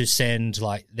to send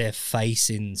like their face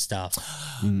in stuff.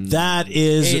 That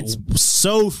is It's-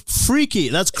 so freaky.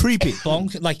 That's creepy.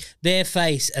 Bonk, like their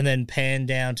face and then pan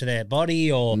down to their body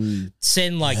or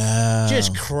send like Yeah.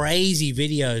 just crazy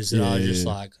videos that I was just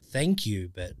Yeah. like, thank you,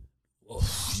 but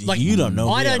like You don't know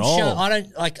I me don't at show. all. I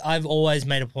don't like. I've always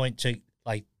made a point to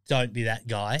like don't be that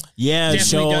guy. Yeah, Definitely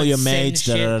show all don't your send mates.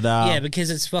 Da, shit. da, da, da. Yeah, because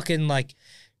it's fucking like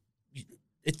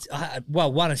it's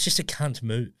well, one, it's just a cunt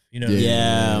move, you know.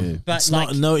 Yeah. Yeah. But It's like,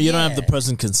 not, no, you don't have the yeah.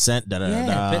 person consent. Da, da, da, Yeah,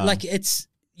 da. but like it's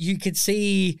you could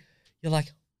see you're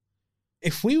like,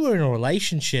 if we were in a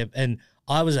relationship and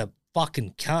I was a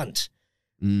fucking cunt,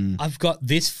 I've got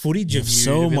this footage of you.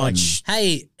 so to be like, much-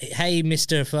 hey,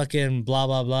 Mr. fucking blah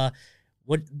blah blah.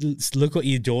 Look what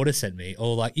your daughter sent me,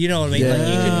 or like, you know what I mean?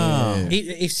 Yeah. Like you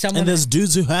could, if someone, and there's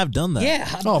dudes who have done that.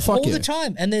 yeah, Oh, fuck all yeah. the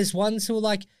time, and there's ones who are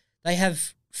like they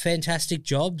have fantastic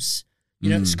jobs, you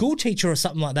know, school teacher or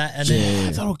something like that, and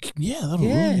then That'll ruin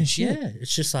yeah, your shit. yeah,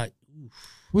 it's just like.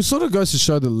 Which sort of goes to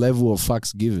show the level of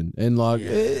fucks given, and like,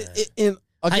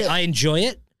 I enjoy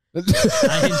it.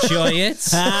 I enjoy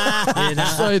it. You know?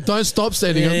 so don't stop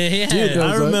sending them. Yeah. Dude,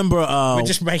 I remember. We're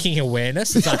just making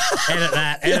awareness. It's like, edit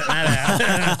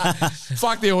that out.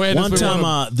 fuck the awareness. one we time,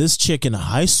 want this chick in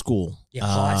high school, Yeah,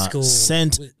 high school.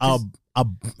 sent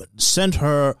sent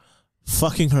her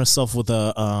fucking herself with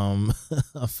a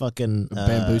a fucking a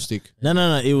bamboo stick.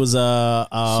 No. It was a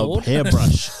Sword?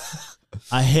 hairbrush.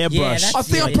 A hairbrush. that's- I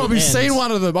think I've probably Ends. seen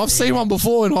one of them. I've seen one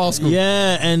before in high school.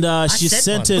 Yeah, and she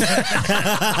sent sent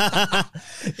it.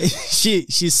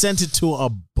 she sent it to a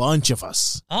bunch of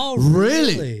us. Oh,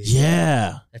 Really? really?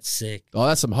 Yeah, That's sick. Oh,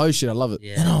 that's some hoe shit. I love it.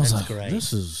 Yeah, and I was that's like, great.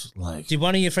 this is like Did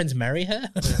one of your friends marry her?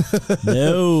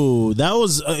 no. That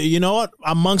was you know what?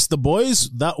 Amongst the boys,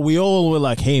 that we all were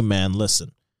like, hey man,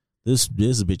 listen, this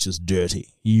bitch is dirty.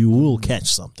 You will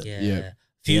catch something. Yeah.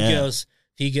 Yeah.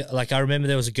 Like I remember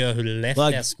there was a girl who left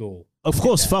Like- our school. Of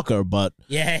course, fuck her, but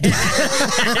Yeah.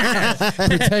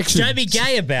 Protection. Don't be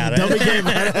gay about it. don't be gay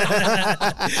about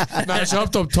it. No, she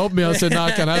up top me. I said, no,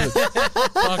 I can't have it.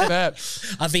 Fuck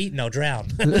that. I've eaten, I'll drown.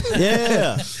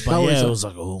 Yeah, but No, yeah, it's it a- was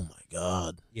like, oh my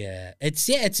god. Yeah, it's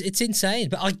insane.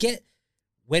 But I get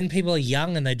when people are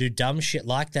young and they do dumb shit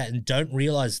like that and don't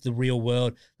realize the real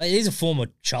world, like, it is a form of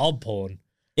child porn.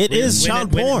 It is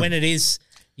child porn. When it is,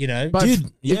 you know. But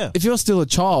Dude, yeah. if you're still a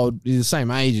child, you're the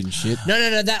same age and shit.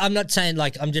 No. That I'm not saying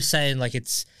like. I'm just saying like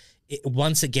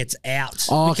once it gets out.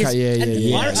 Oh, okay,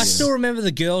 yeah. I still remember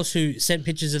the girls who sent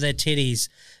pictures of their titties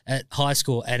at high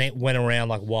school, and it went around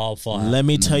like wildfire. Let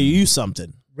me tell you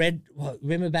something.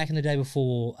 Remember back in the day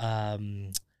before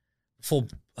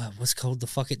what's it called, the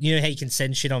fucking, you know how you can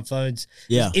send shit on phones?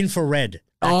 Yeah. It was infrared.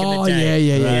 Back in Oh, the day.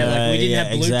 yeah. Like we didn't Yeah,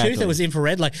 have Bluetooth. exactly. It was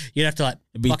infrared. Like you'd have to like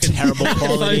It'd be fucking terrible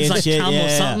quality and like shit, cum or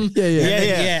yeah. something.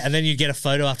 Yeah. And then you get a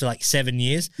photo after like 7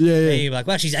 years. Yeah. And you're like,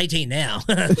 well, she's 18 now.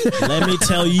 Let me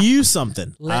tell you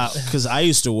something. Let- Because I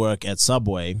used to work at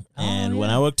Subway, and when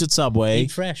I worked at Subway,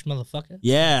 Eat fresh, motherfucker.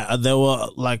 yeah, there were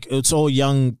like, it's all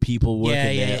young people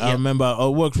working there. I remember I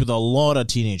worked with a lot of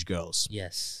teenage girls.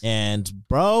 Yes. And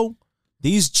bro,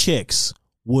 these chicks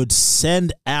would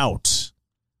send out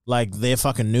like their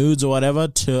fucking nudes or whatever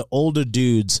to older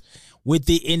dudes with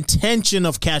the intention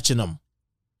of catching them.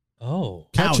 Oh.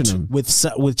 Catching out them?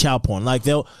 with child porn. Like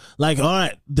they'll like, all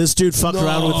right, this dude fucked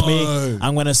around with me.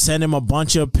 I'm gonna send him a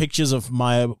bunch of pictures of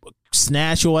my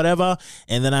snatch or whatever,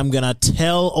 and then I'm gonna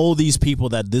tell all these people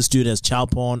that this dude has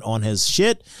child porn on his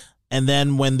shit. And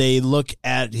then when they look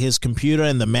at his computer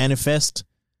and the manifest,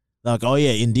 like, oh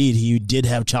yeah, indeed, he did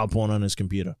have child porn on his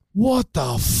computer. What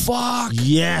the fuck?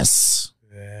 Yes.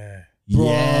 Yeah.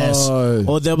 Yes. Bro.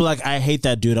 Or they'll be like, I hate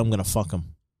that dude. I'm gonna fuck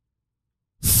him.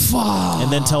 Fuck.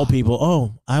 And then tell people,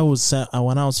 oh,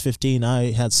 when I was 15,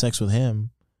 I had sex with him,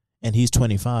 and he's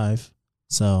 25.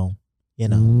 So, you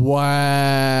know,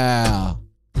 Wow.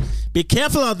 be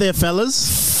careful out there,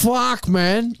 fellas. Fuck,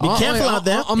 man. Be careful out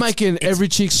there. I'm making every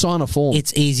chick sign a form.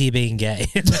 It's easy being gay.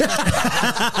 See,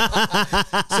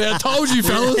 I told you,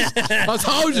 fellas. I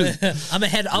told you. I'm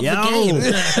ahead of Yo. the game.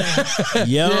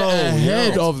 Yo,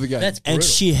 Ahead yo. of the game. That's brutal. And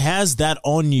she has that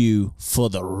on you for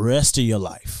the rest of your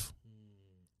life.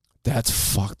 That's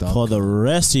fucked up. For the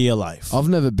rest of your life. I've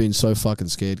never been so fucking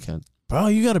scared, cunt. Bro,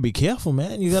 you got to be careful,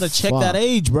 man. You got to check Fuck. that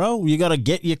age, bro. You got to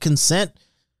get your consent.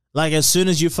 Like, as soon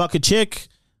as you fuck a chick,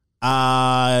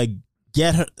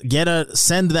 get her,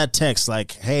 send that text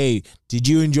like, hey, did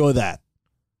you enjoy that?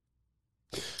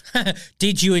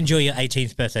 Did you enjoy your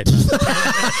 18th birthday? Did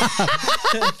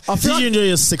you enjoy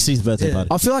your 16th birthday party?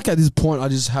 I feel like at this point, I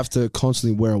just have to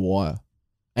constantly wear a wire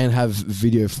and have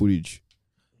video footage.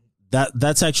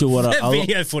 That's actually what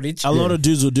Video footage. a lot of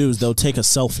dudes will do is they'll take a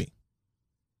selfie.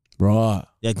 Right.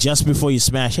 Yeah, just before you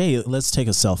smash, hey, let's take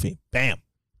a selfie. Bam.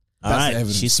 All That's right,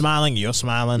 evidence. she's smiling, you're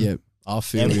smiling. Yep. I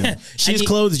feel you. She's And you-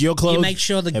 clothed, you're clothed. You make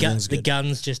sure the Everything's good.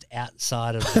 gun's just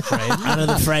outside of the frame. Out of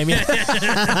the frame,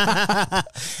 yeah.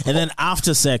 And then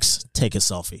after sex, take a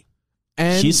selfie.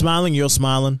 And She's smiling, you're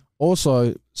smiling.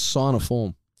 also sign a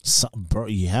form. Bro,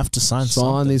 you have to sign Sign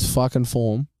something. this fucking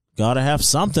form. Gotta have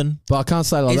something. But I can't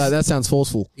say it like that. That sounds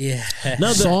forceful. Yeah.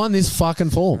 No, Sign this fucking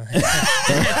form.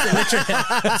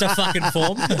 It's a fucking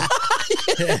form.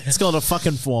 it's called a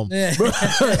fucking form. It's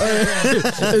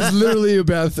literally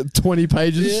about 20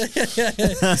 pages.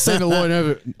 Send a line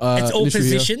over. It's all initial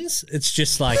here. positions. It's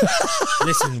just like,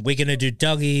 listen, we're going to do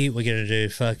doggy. We're going to do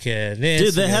fucking this.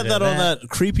 Dude, they we're had gonna that do on that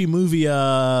creepy movie,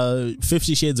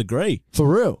 50 Shades of Grey. For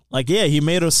real. Like, yeah, he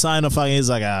made us sign a fucking. He's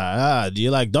like, do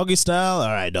you like doggy style? All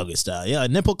right, doggy style. Yeah,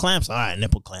 nipple clamps. All right,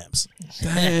 nipple clamps.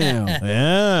 Damn.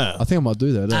 Yeah. I think I might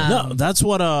do that. No, that's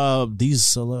what these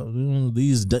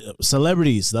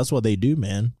celebrities. That's what they do,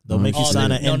 man. They'll make you Oh, sign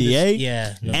the an NDA,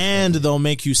 yeah. and they'll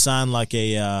make you sign like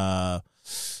a,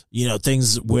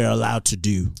 things we're allowed to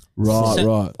do. Right,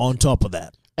 right. On top of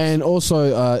that, And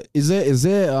also, is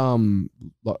there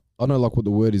like, I don't know like what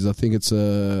the word is. I think it's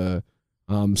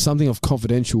something of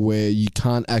confidential where you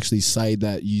can't actually say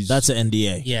that you. that's an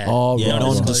NDA. Yeah. Oh, Yeah, right,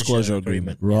 right. non-disclosure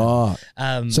agreement. Right.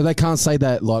 Um, So they can't say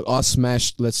that like I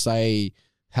smashed, let's say,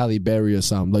 Halle Berry or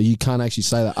something. Like you can't actually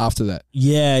say that after that.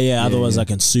 Yeah. Otherwise, yeah. I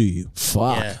can sue you.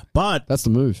 Fuck. Yeah. But That's the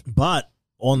move.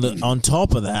 on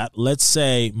top of that, let's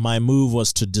say my move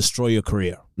was to destroy your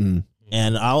career,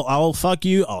 and I'll fuck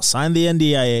you. I'll sign the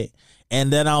NDA,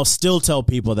 and then I'll still tell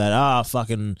people that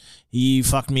fucking he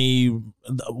fucked me.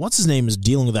 What's his name is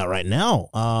dealing with that right now.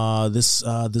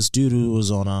 This dude who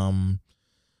was on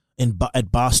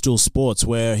at Barstool Sports,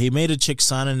 where he made a chick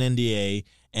sign an NDA.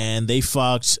 And they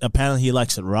fucked. Apparently, he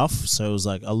likes it rough, so it was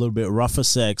like a little bit rougher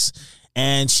sex.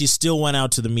 And she still went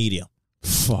out to the media.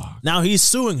 Fuck. Now he's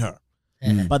suing her,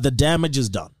 but the damage is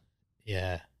done.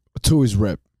 yeah. To his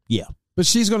rep. Yeah, But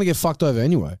she's gonna get fucked over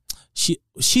anyway.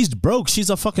 she's broke. She's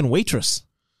a fucking waitress.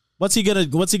 What's he gonna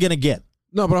get?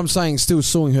 No, but I'm saying still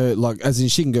suing her, like as in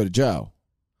she can go to jail.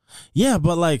 Yeah,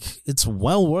 but like it's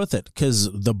well worth it because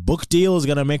the book deal is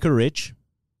gonna make her rich.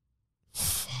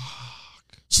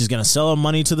 She's gonna sell her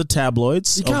money to the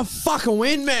tabloids. You can't fucking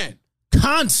win, man.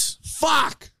 Can't.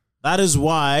 Fuck. That is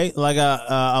why, like,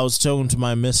 I was talking to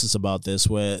my missus about this.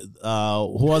 Where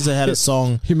who was it had a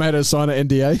song? He made her sign an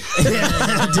NDA.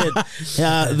 I did.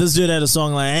 Yeah, this dude had a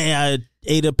song like, "Hey, I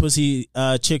ate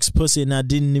a chick's pussy, and I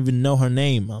didn't even know her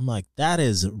name." I'm like, that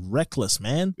is reckless,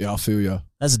 man. Yeah, I feel you.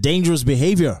 That's dangerous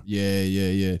behavior.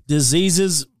 Yeah.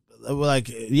 Diseases, like,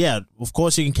 yeah, of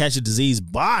course you can catch a disease,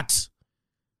 but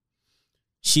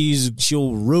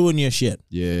she'll ruin your shit.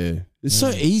 Yeah. It's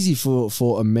so easy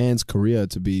for a man's career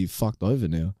to be fucked over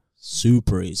now.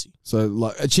 Super easy. So,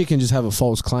 like, a chick can just have a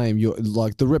false claim. You're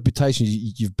like, the reputation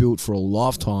you've built for a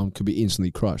lifetime could be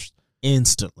instantly crushed.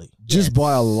 Instantly. Just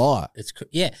by a lie.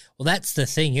 Yeah. Well, that's the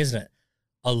thing, isn't it?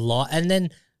 A lot. And then,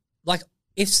 like,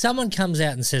 if someone comes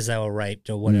out and says they were raped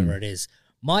or whatever it is,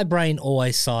 my brain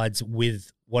always sides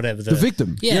with whatever The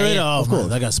victim. Yeah, Of course.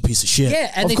 That guy's a piece of shit.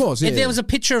 Yeah, and Of course, if yeah. there was a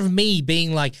picture of me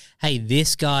being like, "Hey,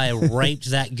 this guy raped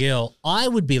that girl," I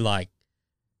would be like,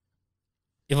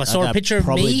 if I saw guy a picture of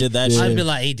probably me, did that I'd shit. be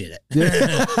like, "He did it."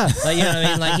 Like, you know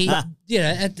what I mean?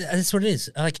 Like that's what it is.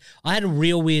 Like I had a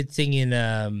real weird thing in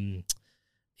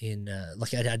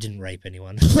like I didn't rape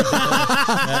anyone.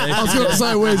 I was going to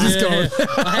say, where's this going?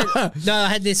 I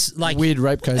had this like Weird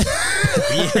rape case.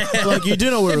 Like, you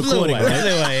do know we're It blew recording, away, right?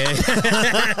 blew away,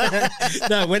 yeah.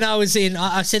 No, when I was in,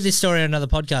 I said this story on another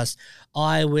podcast.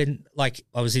 I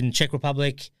was in Czech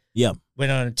Republic. Yeah.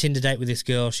 Went on a Tinder date with this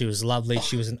girl. She was lovely.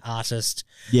 She was an artist.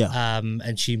 Yeah.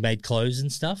 And she made clothes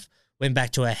and stuff. Went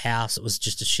back to her house. It was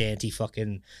just a shanty.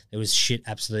 There was shit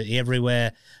absolutely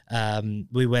everywhere.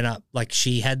 We went up. Like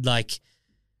she had like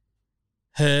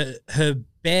her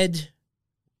bed,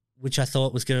 which I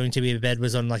thought was going to be a bed,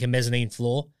 was on like a mezzanine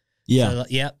floor.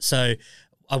 Yeah. So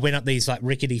I went up these like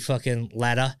rickety fucking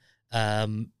ladder.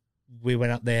 We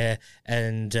went up there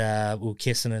and we were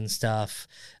kissing and stuff.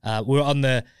 We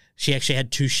were she actually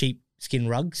had 2 sheepskin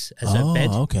rugs as her bed.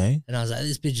 Okay. And I was like,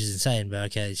 this bitch is insane, but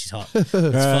okay, she's hot. It's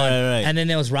Right, fine. right. And then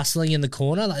there was rustling in the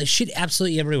corner. Like shit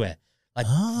absolutely everywhere. Like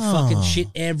fucking shit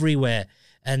everywhere.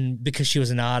 And because she was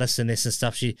an artist and this and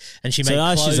stuff, she made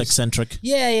clothes. She's eccentric.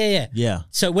 Yeah. Yeah.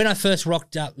 So when I first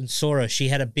rocked up and saw her, she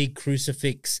had a big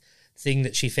crucifix thing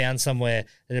that she found somewhere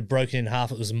that had broken in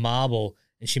half. It was marble,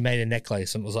 and she made a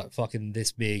necklace, and it was like fucking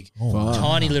this big,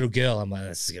 tiny little girl. I'm like,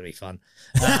 this is gonna be fun.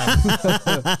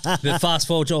 But fast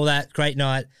forward to all that, great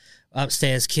night,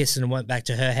 upstairs kissing, and went back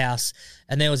to her house,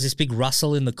 and there was this big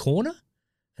rustle in the corner,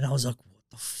 and I was like, what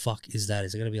the fuck is that?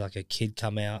 Is it gonna be like a kid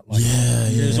come out? Like,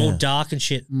 it was all dark and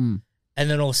shit. And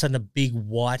then all of a sudden, a big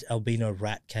white albino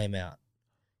rat came out.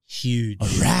 Huge.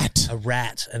 A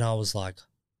rat. And I was like,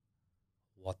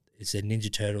 what? Is there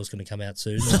Ninja Turtles going to come out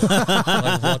soon? Like,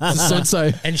 what the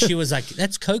Sensei. And she was like,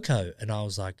 that's Coco. And I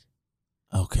was like,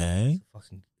 Okay.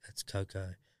 fucking, that's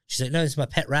Coco. She's like, no, it's my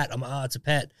pet rat. I'm like, oh, it's a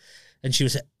pet. And she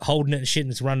was holding it and shit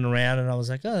and it's running around. And I was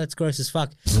like, oh, that's gross as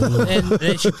fuck. And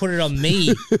then she put it on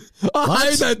me. I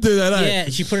hate that do that, eh? Yeah,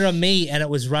 she put it on me and it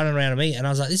was running around on me. And I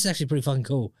was like, this is actually pretty fucking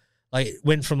cool. Like, it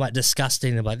went from like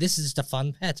disgusting to like, this is just a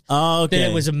fun pet. Oh, okay.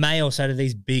 Then it was a male, so it had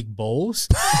these big balls.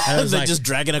 And I was They're like, just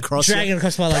dragging across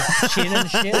across my like chin and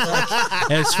shit.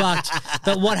 Like, it was fucked.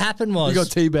 But what happened was, You got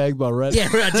teabagged by a rat. yeah,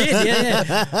 I did,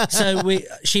 yeah. So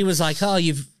she was like, oh,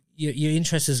 your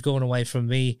interest has gone away from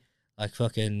me. Like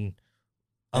fucking,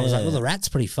 I was like, well, the rat's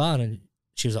pretty fun. And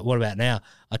she was like, what about now?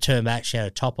 I turned back, she had her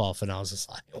top off, and I was just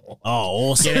like, Oh,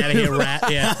 awesome. get out of here, rat.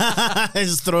 Yeah.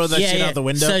 Just throw that shit out the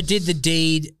window. So did the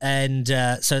deed, and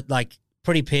so like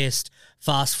pretty pissed.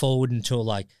 Fast forward until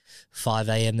like 5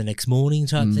 a.m. the next morning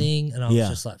type thing, and I was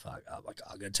just like, "Fuck, oh my god,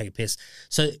 I'm gonna take a piss."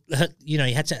 So you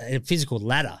had to a physical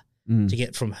ladder to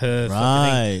get from her.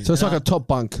 Right. So it's like a top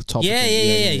bunk.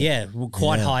 Yeah. Well,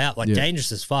 quite Yeah. high up, like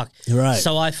dangerous as fuck. Right.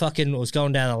 So I fucking was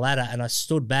going down the ladder, and I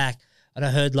stood back. And I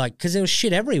heard like, because there was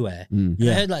shit everywhere. And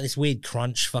I heard like this weird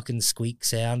crunch fucking squeak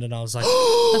sound. And I was like,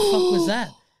 what the fuck was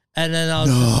that? And then I was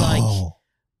just like,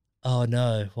 oh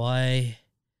no, why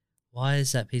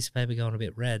is that piece of paper going a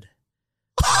bit red?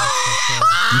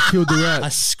 You killed the I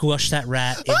rat. squashed that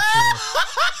rat into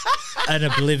an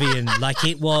oblivion. Like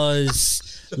it was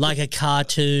like a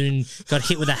cartoon, got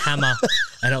hit with a hammer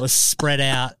and it was spread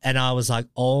out. And I was like,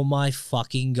 oh my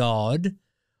fucking God.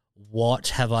 What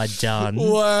have I done?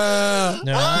 Wow.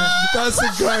 No. That's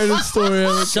the greatest story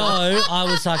ever. So I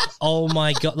was like, oh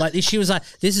my God. Like she was like,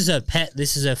 this is her pet.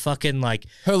 This is her fucking like.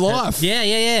 Her life.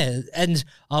 Yeah. And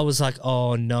I was like,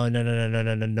 oh no.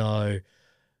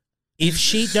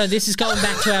 This is going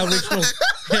back to our original.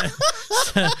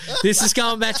 This is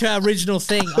going back to our original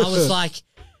thing. I was like,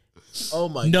 Oh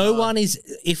my No God. one is.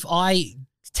 If I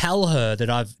tell her that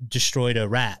I've destroyed a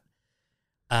rat,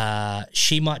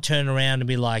 she might turn around and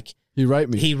be like, He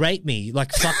raped me. "He raped me."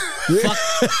 Like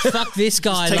fuck this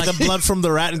guy. Take like, the blood from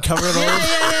the rat and cover it all.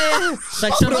 yeah.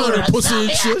 Like some sort of pussy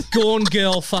and shit. Gone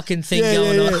Girl fucking thing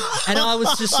going on. And I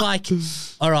was just like,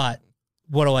 all right,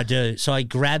 what do I do? So I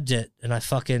grabbed it and I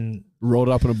fucking Rolled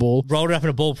up in a ball. rolled it up in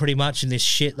a ball pretty much in this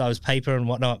shit that was paper and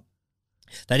whatnot.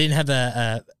 They didn't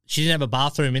have she didn't have a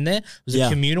bathroom in there. It was a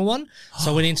communal one.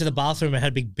 So I went into the bathroom and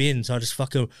had a big bin. So I just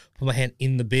fucking put my hand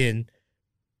in the bin.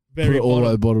 Put it all the way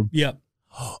at the bottom. Yep.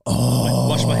 Oh.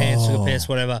 Wash my hands, took a piss,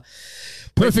 whatever.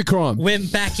 Perfect crime.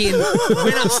 Went back in,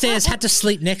 went upstairs, had to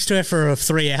sleep next to her for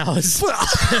 3 hours.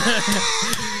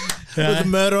 With the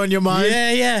murder on your mind.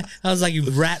 Yeah. I was like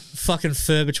rat fucking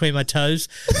fur between my toes.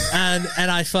 And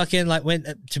I fucking like went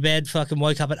to bed, fucking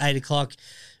woke up at 8 o'clock.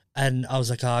 And I was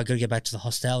like, I got to get back to the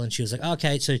hostel. And she was like,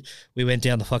 okay. So we went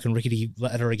down the fucking rickety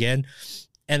ladder again.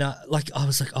 And I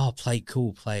was like, oh, play it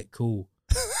cool.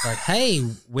 Like, hey,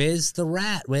 where's the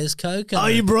rat? Where's Coco? Oh,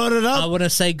 you brought it I up? want to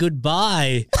say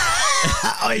goodbye.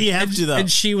 Oh, you have to, though. And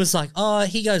she was like, oh,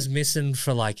 he goes missing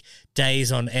for like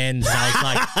days on end. And I was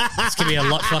like, it's going to be a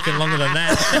lot fucking longer than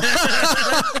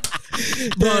that.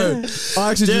 Bro,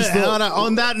 I actually just thought.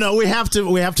 On that note, we have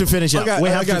to finish up. We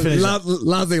have to finish up.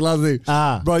 Last thing.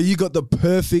 Bro, you got the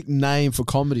perfect name for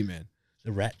comedy, man.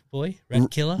 The rat boy?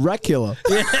 Rat killer? Rat killer.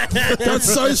 That's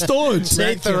so staunch.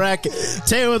 Take the rat.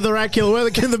 Take with the rat killer. Where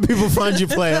can the people find you,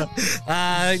 player?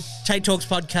 Tate Talks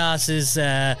Podcast is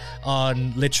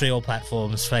on literally all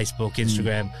platforms: Facebook,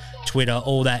 Instagram, Twitter,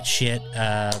 all that shit.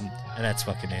 And that's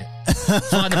fucking it.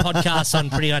 Find the podcast on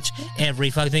pretty much every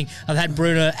fucking thing. I've had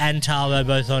Bruno and Talo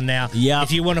both on now. Yeah.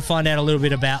 If you want to find out a little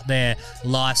bit about their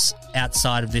lives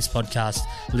outside of this podcast,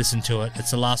 listen to it.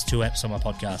 It's the last 2 eps on my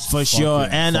podcast. For sure.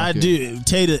 yeah, And fuck I yeah. do.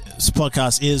 Tate's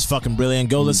podcast is fucking brilliant.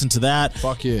 Go listen to that.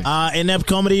 Fuck yeah. Inept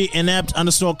Comedy,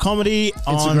 inept_comedy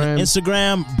on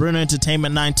Instagram. Bruno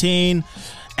Entertainment 19.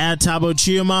 At Tabo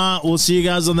Chioma. We'll see you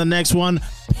guys on the next one.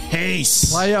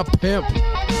 Peace. Play up, pimp.